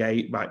everyone on the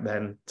gate back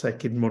then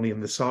taking money in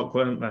the sock,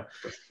 weren't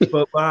they?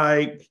 But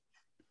like,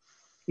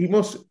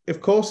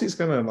 of course, it's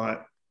going to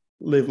like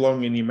live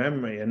long in your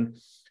memory. And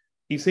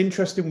it's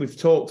interesting. We've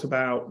talked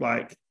about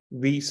like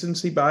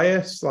recency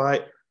bias.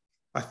 Like,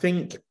 I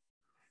think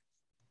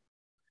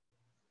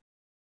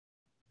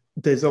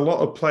there's a lot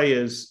of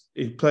players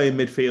who play in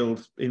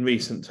midfield in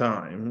recent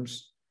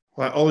times.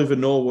 Like Oliver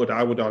Norwood,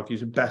 I would argue,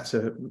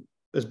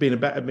 has been a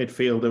better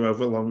midfielder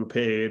over a longer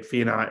period for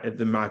United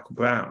than Michael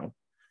Brown.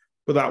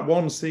 But that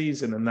one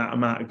season and that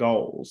amount of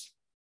goals,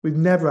 we've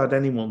never had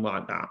anyone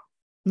like that.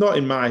 Not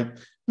in like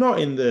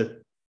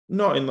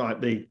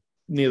the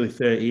nearly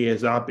 30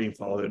 years I've been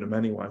following him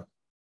anyway.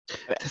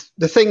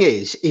 The thing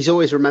is, he's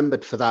always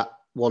remembered for that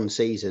one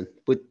season,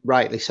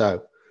 rightly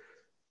so.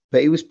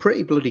 But he was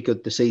pretty bloody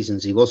good the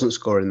seasons he wasn't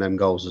scoring them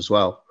goals as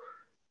well.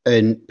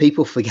 And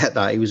people forget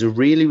that. He was a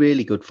really,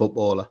 really good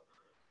footballer.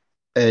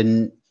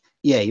 And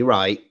yeah, you're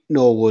right.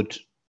 Norwood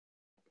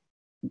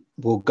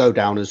will go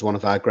down as one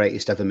of our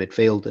greatest ever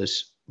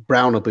midfielders.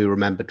 Brown will be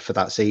remembered for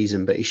that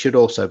season, but he should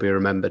also be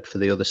remembered for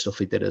the other stuff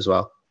he did as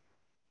well.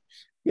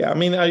 Yeah, I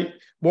mean,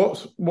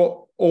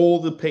 what all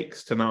the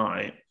picks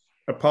tonight,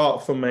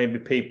 apart from maybe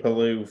people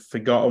who've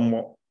forgotten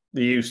what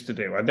they used to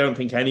do, I don't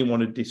think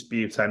anyone would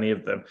dispute any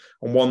of them.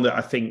 And one that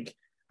I think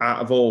out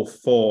of all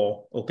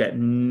 4 will get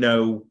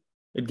no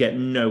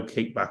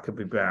kickback would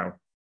be Brown.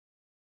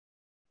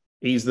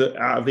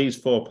 Out of these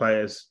 4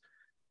 players,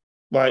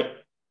 like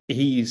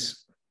we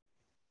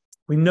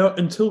know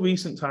until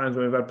recent times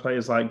when we've had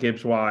players like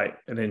Gibbs White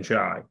and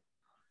Njai,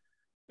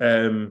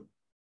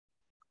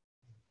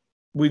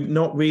 we've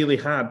not really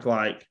had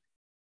like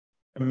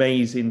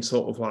amazing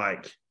sort of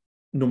like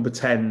number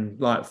 10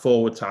 like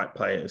forward type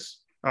players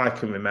I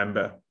can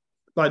remember.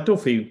 Like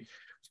Duffy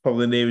was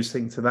probably the nearest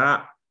thing to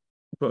that,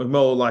 but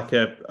more like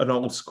an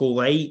old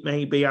school 8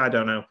 maybe, I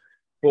don't know.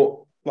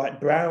 But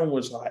like Brown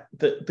was like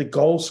the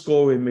goal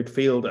scoring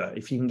midfielder.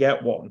 If you can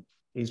get one,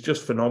 he's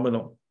just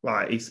phenomenal.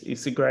 Like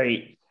he's a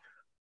great,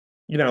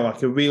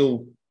 like a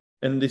real,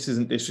 and this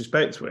isn't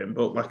disrespect to him,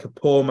 but like a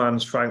poor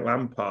man's Frank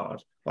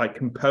Lampard, like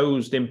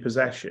composed in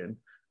possession,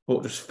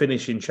 but just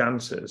finishing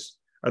chances.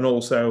 And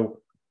also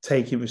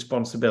taking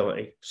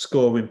responsibility,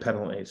 scoring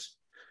penalties.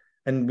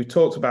 And we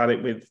talked about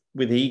it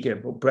with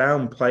Egan, but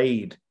Brown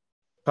played,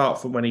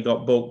 apart from when he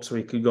got booked so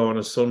he could go on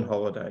a sun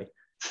holiday.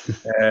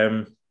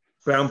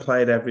 Brown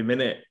played every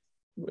minute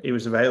he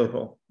was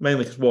available,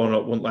 mainly because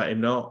Warnock wouldn't let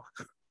him not.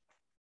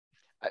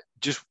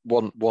 Just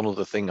one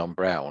other thing on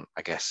Brown,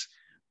 I guess,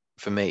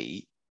 for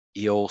me,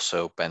 he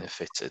also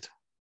benefited,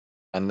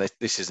 and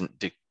this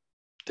isn't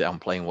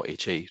downplaying what he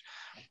achieved,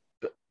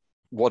 but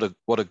what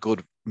a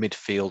good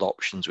midfield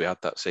options we had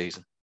that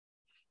season.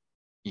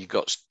 You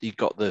got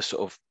the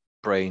sort of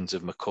brains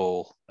of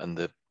McCall and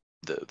the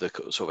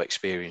sort of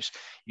experience.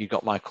 You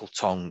got Michael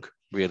Tong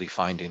really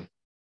finding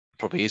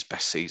probably his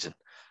best season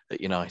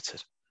at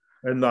United.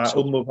 And like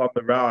Unlove on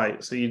the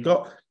right. So you've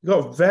got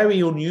a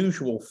very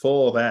unusual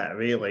four there,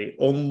 really.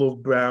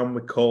 Unlove, Brown,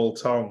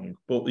 McCall, Tong,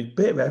 but a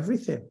bit of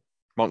everything.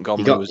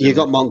 Montgomery you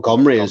got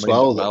Montgomery as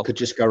well that could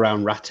just go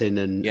around ratting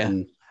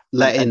and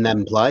letting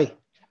them play.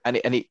 And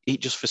he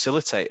just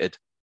facilitated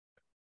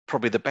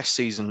probably the best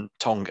season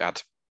Tong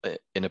had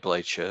in a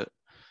Blade shirt.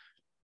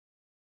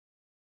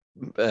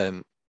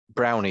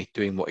 Brownie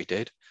doing what he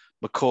did.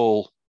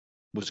 McCall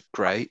was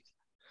great.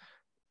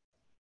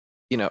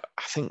 I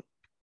think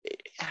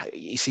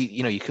you see,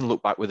 you can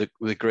look back with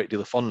a great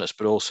deal of fondness,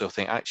 but also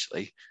think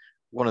actually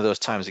one of those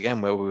times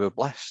again where we were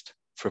blessed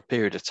for a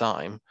period of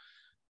time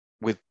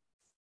with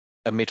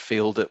a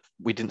midfield that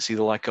we didn't see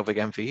the like of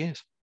again for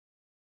years.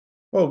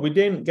 Well, we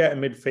didn't get a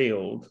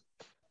midfield,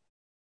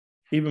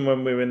 even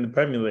when we were in the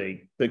Premier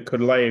League, that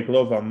could lay a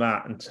glove on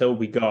that until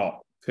we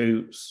got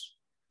Coots,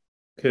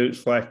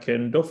 Fleck,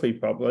 and Duffy,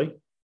 probably.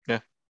 Yeah,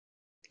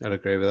 I'd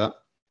agree with that.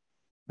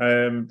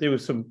 There were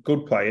some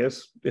good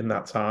players in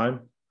that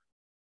time.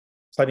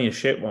 Plenty of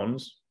shit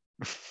ones.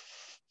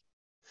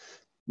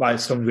 Like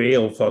some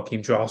real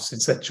fucking dross in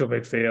central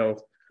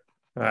midfield.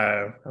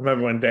 I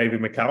remember when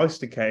David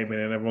McAllister came in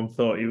and everyone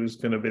thought he was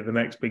going to be the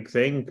next big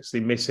thing because he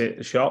mishit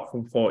the shot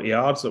from 40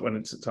 yards that went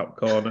into the top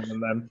corner.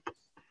 And then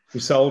we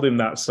sold him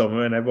that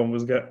summer and everyone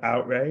was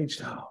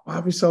outraged. Oh, why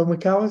have we sold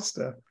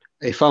McAllister?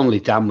 If only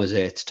Dan was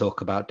here to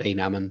talk about Dean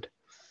Hammond.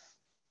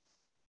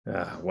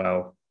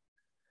 Well,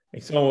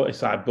 it's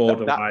like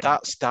borderline.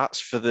 That's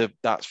for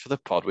the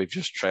pod we've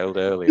just trailed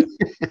earlier,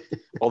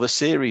 or the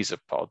series of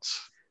pods.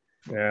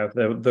 Yeah,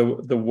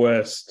 the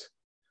worst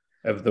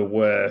of the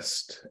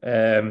worst.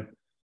 But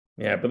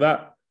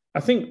that I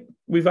think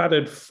we've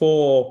added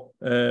 4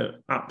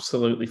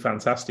 absolutely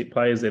fantastic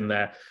players in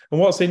there. And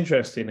what's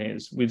interesting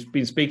is we've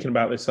been speaking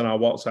about this on our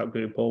WhatsApp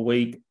group all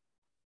week,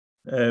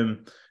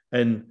 and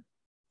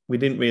we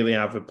didn't really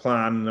have a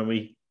plan, and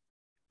we,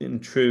 in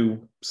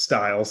true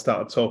style,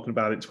 started talking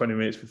about it 20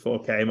 minutes before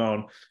it came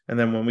on. And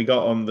then when we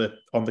got on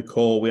the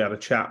call, we had a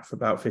chat for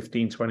about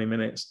 15, 20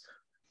 minutes.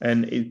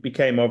 And it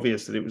became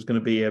obvious that it was going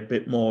to be a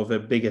bit more of a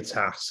bigger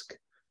task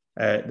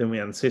than we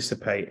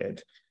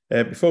anticipated.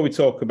 Before we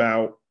talk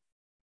about,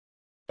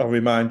 I'll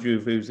remind you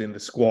of who's in the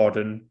squad.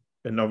 And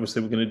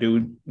obviously we're going to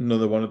do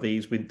another one of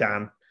these with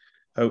Dan,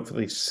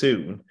 hopefully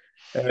soon.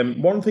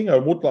 One thing I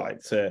would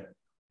like to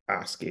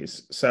ask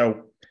is,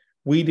 so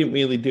we didn't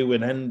really do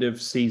an end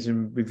of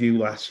season review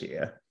last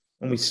year,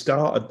 and we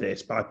started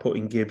this by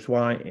putting Gibbs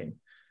White in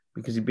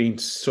because he'd been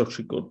such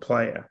a good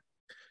player.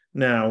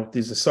 Now,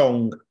 there's a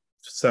song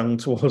sung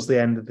towards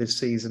the end of this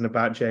season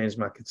about James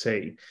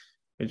McAtee,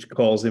 which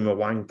calls him a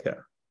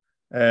wanker.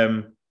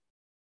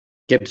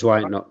 Gibbs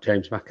White, not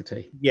James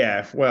McAtee.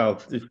 Yeah,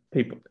 well,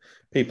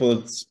 people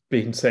have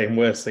been saying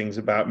worse things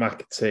about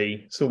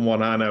McAtee.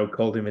 Someone I know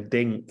called him a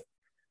dink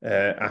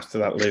after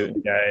that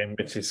Luton game,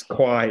 which is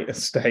quite a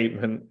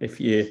statement if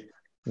you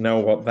know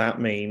what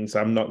that means.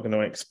 I'm not going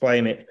to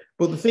explain it.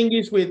 But the thing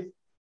is with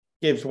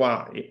Gibbs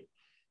White,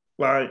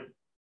 like,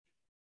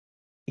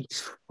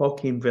 he's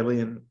fucking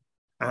brilliant.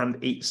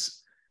 And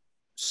it's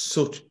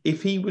such,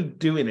 if he was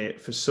doing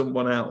it for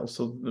someone else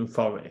other than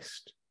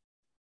Forest,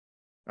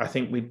 I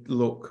think we'd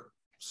look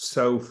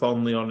so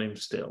fondly on him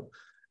still.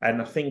 And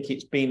I think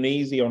it's been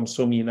easy on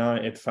some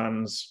United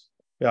fans'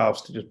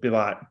 behalf to just be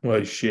like,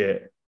 well,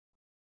 shit,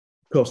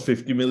 cost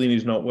 50 million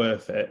is not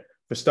worth it.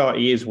 For a start,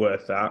 he is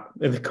worth that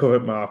in the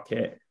current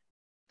market.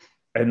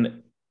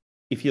 And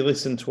if you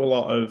listen to a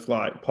lot of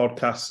like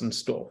podcasts and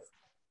stuff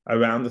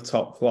around the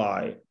top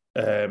flight,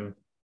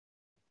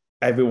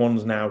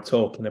 everyone's now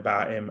talking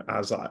about him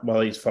as like, well,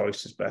 he's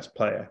Forest's best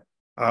player.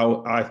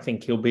 I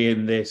think he'll be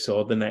in this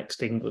or the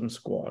next England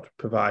squad,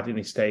 providing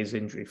he stays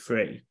injury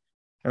free.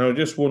 And I'm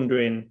just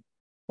wondering,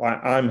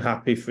 like, I'm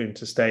happy for him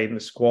to stay in the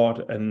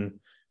squad, and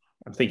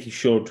I think he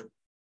should.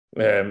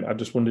 I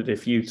just wondered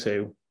if you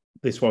two,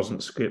 this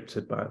wasn't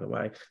scripted, by the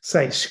way.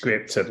 Say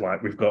scripted,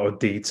 like we've got a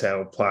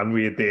detailed plan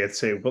we adhere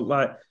to, but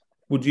like,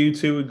 would you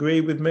two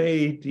agree with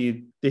me? Do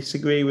you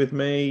disagree with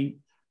me?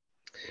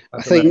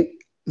 I think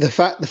the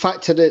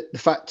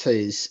fact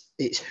is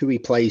it's who he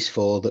plays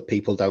for that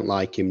people don't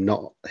like him,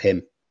 not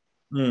him.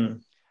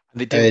 Mm.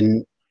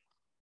 And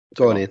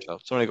go on, Ian.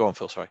 Sorry, go on,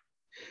 Phil. Sorry.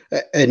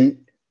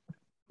 And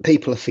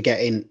people are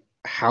forgetting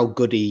how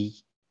good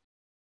he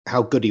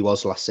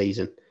was last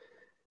season.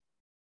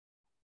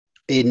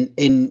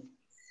 In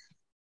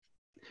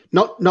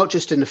Not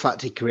just in the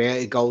fact he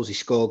created goals, he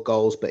scored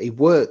goals, but he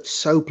worked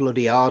so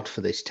bloody hard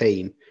for this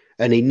team,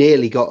 and he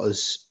nearly got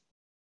us.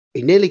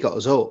 He nearly got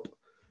us up.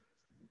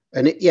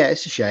 And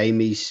it's a shame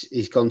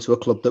he's gone to a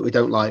club that we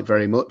don't like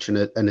very much, and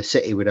a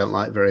city we don't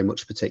like very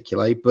much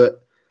particularly.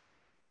 But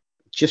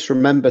just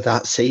remember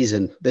that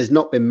season. There's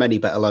not been many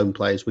better loan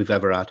players we've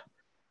ever had.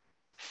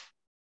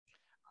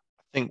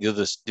 I think the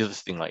other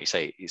thing, like you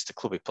say, is the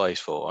club he plays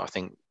for. I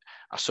think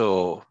I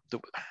saw.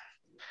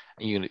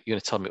 You're going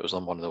to tell me it was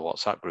on one of the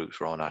WhatsApp groups,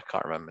 Ron. I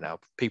can't remember now.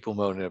 People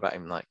moaning about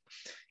him like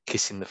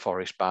kissing the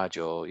Forest badge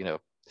or,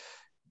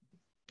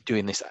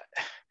 doing this.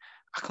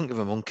 I couldn't give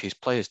a monkey's.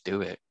 Players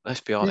do it.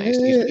 Let's be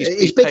honest. Yeah,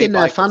 he's bigging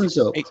their fans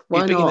up. He's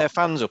bigging their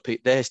fans up.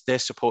 They're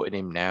supporting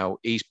him now.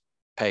 He's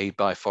paid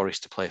by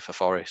Forest to play for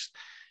Forest.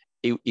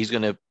 He's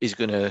gonna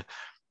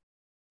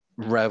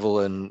revel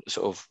and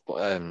sort of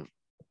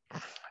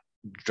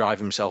drive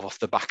himself off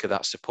the back of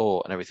that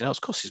support and everything else.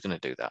 Of course, he's going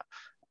to do that.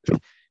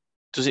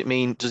 Does it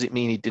mean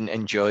he didn't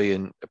enjoy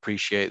and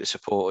appreciate the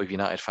support of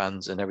United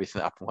fans and everything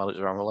that happened while it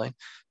was around the lane?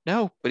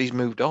 No, but he's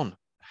moved on.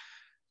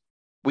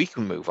 We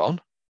can move on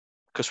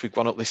because we've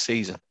gone up this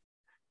season,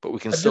 but we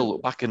can still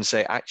look back and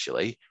say,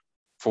 actually,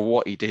 for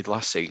what he did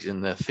last season,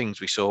 the things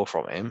we saw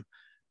from him,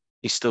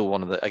 he's still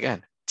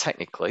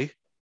technically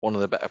one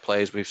of the better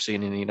players we've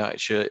seen in the United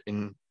shirt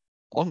in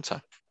a long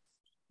time.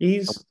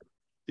 He's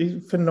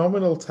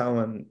phenomenal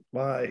talent.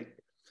 Like,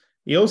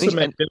 he also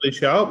made Billy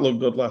Sharp look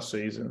good last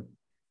season.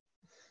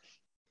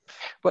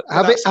 But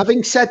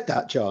having said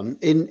that, John,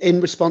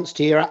 in response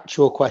to your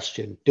actual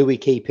question, do we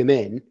keep him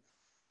in?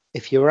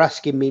 If you're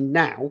asking me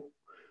now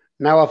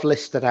I've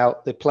listed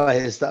out the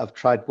players that I've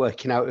tried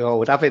working out who I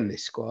would have in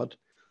this squad.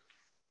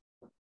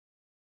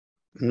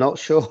 I'm not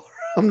sure.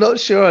 I'm not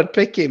sure I'd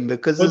pick him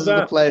because those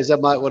are the players I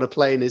might want to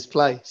play in his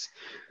place.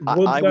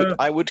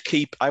 I would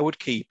keep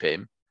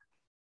him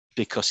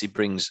because he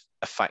brings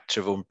a factor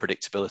of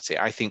unpredictability.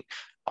 I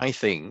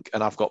think,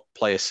 and I've got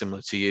players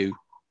similar to you,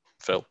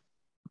 Phil.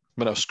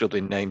 When I was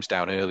scribbling names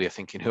down earlier,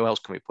 thinking, who else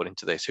can we put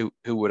into this? Who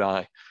would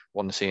I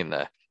want to see in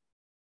there?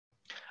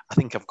 I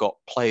think I've got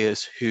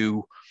players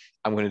who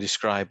I'm going to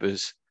describe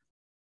as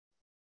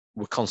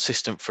were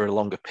consistent for a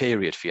longer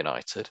period for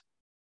United,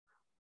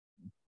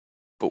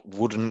 but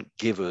wouldn't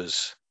give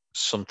us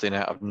something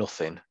out of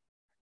nothing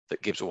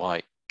that Gibbs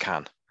White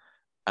can.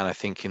 And I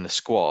think in the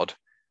squad,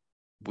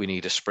 we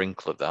need a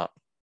sprinkle of that.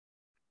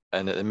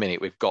 And at the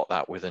minute, we've got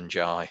that with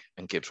Njai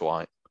and Gibbs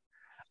White.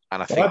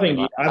 And I think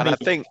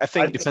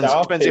it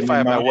depends if I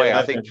have my way.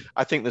 I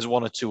think there's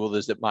one or two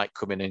others that might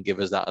come in and give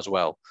us that as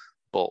well.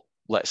 But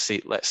let's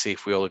see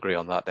if we all agree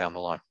on that down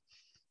the line.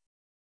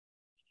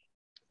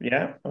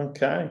 Yeah,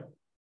 okay.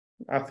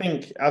 I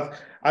think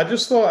I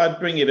just thought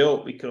I'd bring it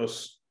up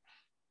because,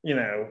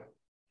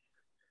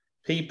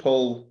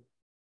 people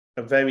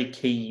are very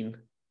keen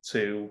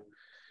to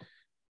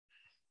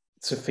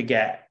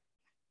forget.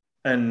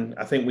 And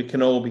I think we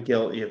can all be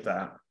guilty of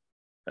that.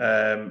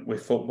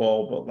 With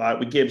football, but like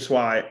with Gibbs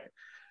White,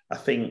 I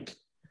think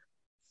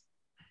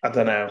I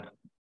don't know.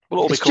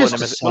 We'll all be calling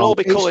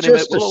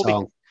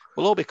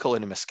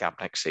him a scab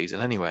next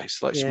season anyway.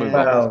 So let's move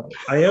on. Well,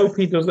 I hope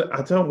he does it.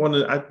 I don't want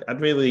to. I'd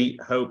really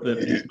hope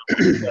that.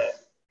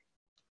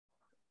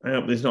 I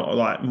hope there's not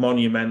like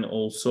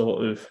monumental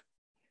sort of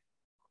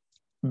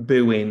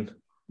booing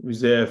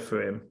reserved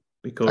for him.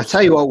 Because I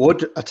tell you what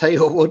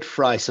would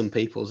fry some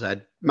people's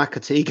head.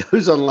 McAtee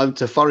goes on loan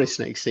to Forest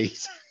next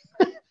season.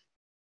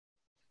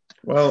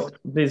 Well,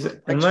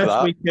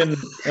 unless we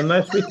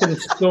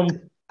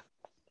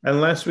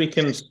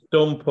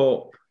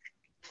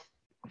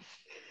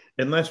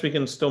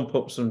can stump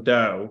up some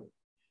dough,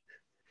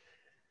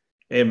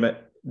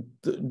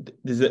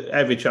 there's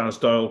every chance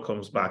Doyle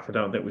comes back. I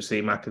don't think we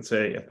see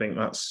McAtee. I think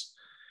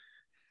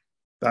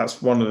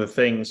that's one of the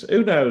things.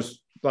 Who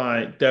knows?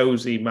 Like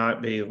Dozy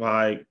might be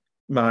like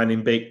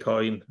mining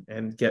Bitcoin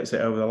and gets it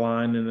over the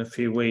line in a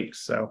few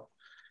weeks. So.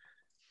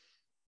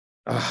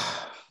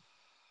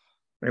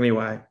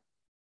 Anyway,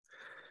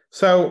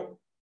 so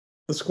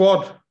the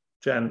squad,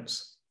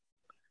 gents.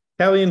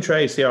 Kelly and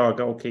Tracy are our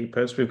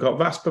goalkeepers. We've got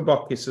Vasper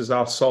Bokis as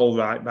our sole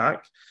right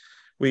back.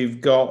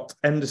 We've got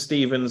Ender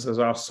Stevens as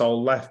our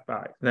sole left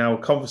back. Now,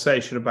 a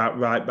conversation about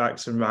right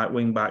backs and right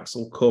wing backs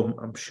will come,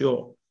 I'm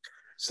sure.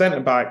 Centre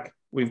back,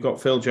 we've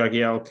got Phil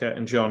Jagielka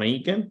and John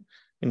Egan.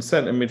 In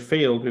centre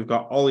midfield, we've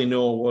got Ollie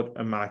Norwood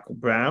and Michael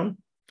Brown.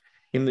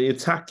 In the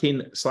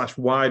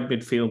attacking/wide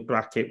midfield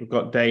bracket, we've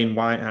got Dane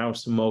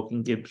Whitehouse and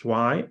Morgan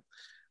Gibbs-White.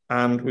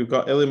 And we've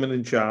got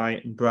Iliman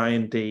Njai and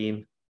Brian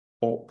Dean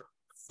up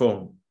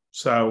front.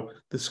 So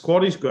the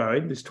squad is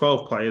growing. There's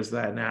 12 players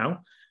there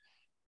now.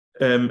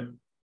 For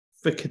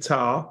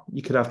Qatar,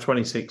 you could have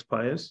 26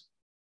 players.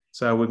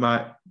 So we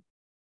might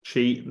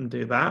cheat and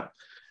do that.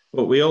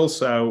 But we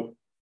also,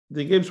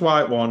 the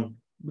Gibbs-White one,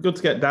 we're good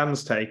to get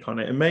Dan's take on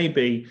it. And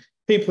maybe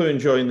people who are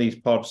enjoying these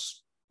pods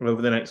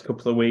over the next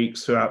couple of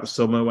weeks throughout the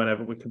summer,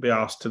 whenever we can be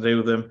asked to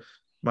do them,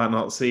 might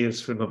not see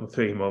us for another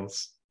 3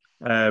 months.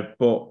 Let's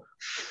not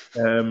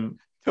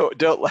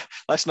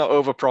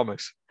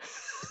overpromise.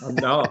 I'm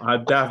not.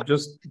 I've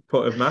just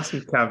put a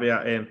massive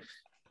caveat in.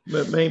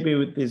 But maybe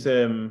with this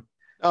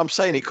I'm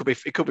saying it could be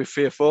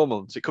 3 or 4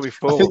 months. It could be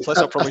 4 months. Let's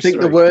not promise I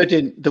think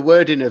 3. the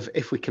wording of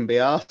if we can be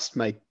asked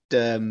made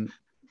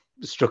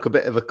struck a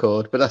bit of a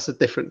chord, but that's a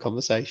different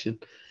conversation.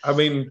 I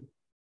mean,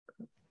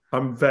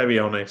 I'm very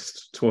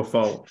honest to a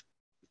fault.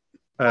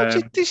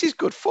 This is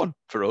good fun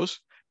for us.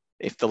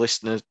 If the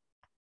listeners,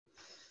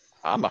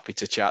 I'm happy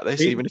to chat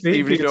this, even if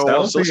no one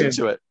wants to listen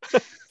to it.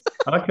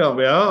 I can't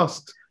be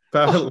asked,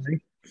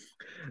 apparently.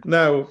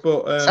 No,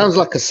 but sounds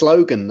like a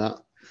slogan. That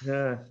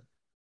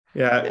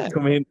yeah.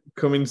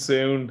 Coming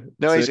soon.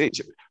 No,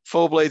 it's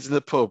 4 Blades in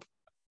the pub.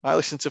 I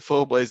listen to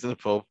 4 Blades in the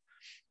pub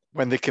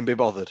when they can be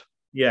bothered.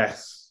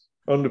 Yes,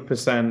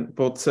 100%.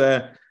 But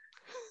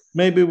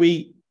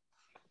maybe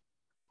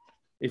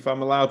if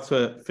I'm allowed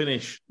to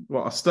finish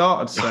what I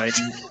started saying,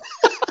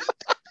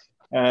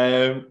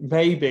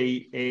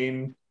 maybe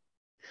in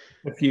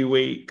a few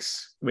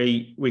weeks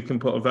we can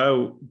put a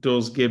vote.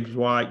 Does Gibbs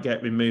White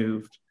get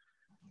removed?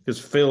 Because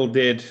Phil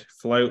did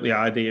float the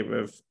idea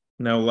of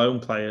no loan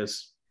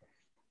players.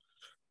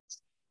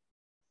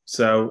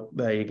 So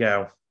there you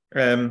go.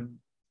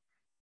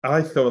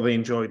 I thoroughly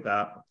enjoyed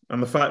that.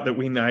 And the fact that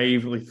we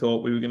naively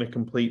thought we were going to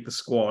complete the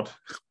squad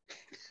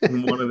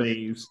in one of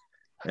these.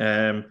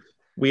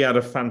 We had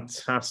a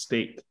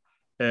fantastic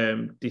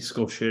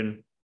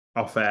discussion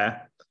off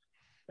air,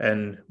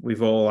 and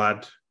we've all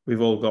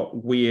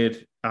got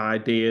weird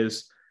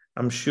ideas.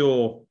 I'm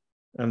sure,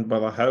 and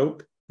I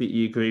hope that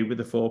you agree with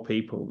the 4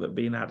 people that have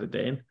been added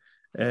in.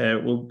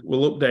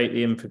 We'll update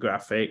the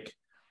infographic.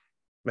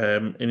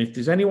 And if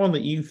there's anyone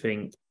that you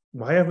think,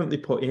 why haven't they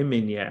put him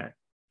in yet?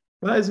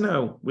 Let us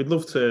know. We'd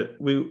love to.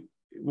 We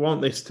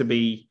want this to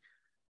be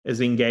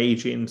as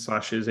engaging / as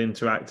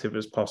interactive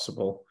as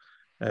possible.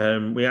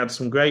 We had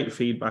some great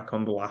feedback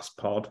on the last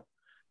pod.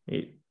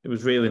 It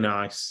was really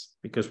nice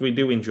because we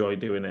do enjoy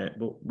doing it,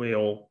 but we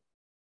all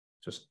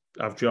just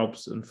have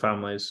jobs and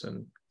families,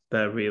 and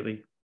they're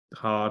really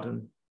hard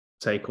and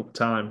take up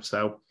time.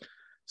 So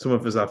some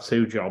of us have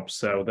 2 jobs.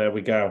 So there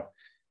we go.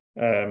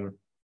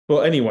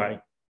 But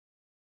anyway,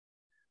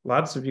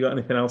 lads, have you got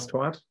anything else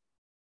to add?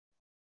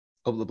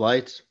 Up the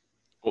blades.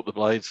 Up the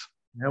blades.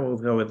 Yeah, we'll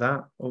go with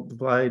that. Up the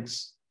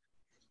blades.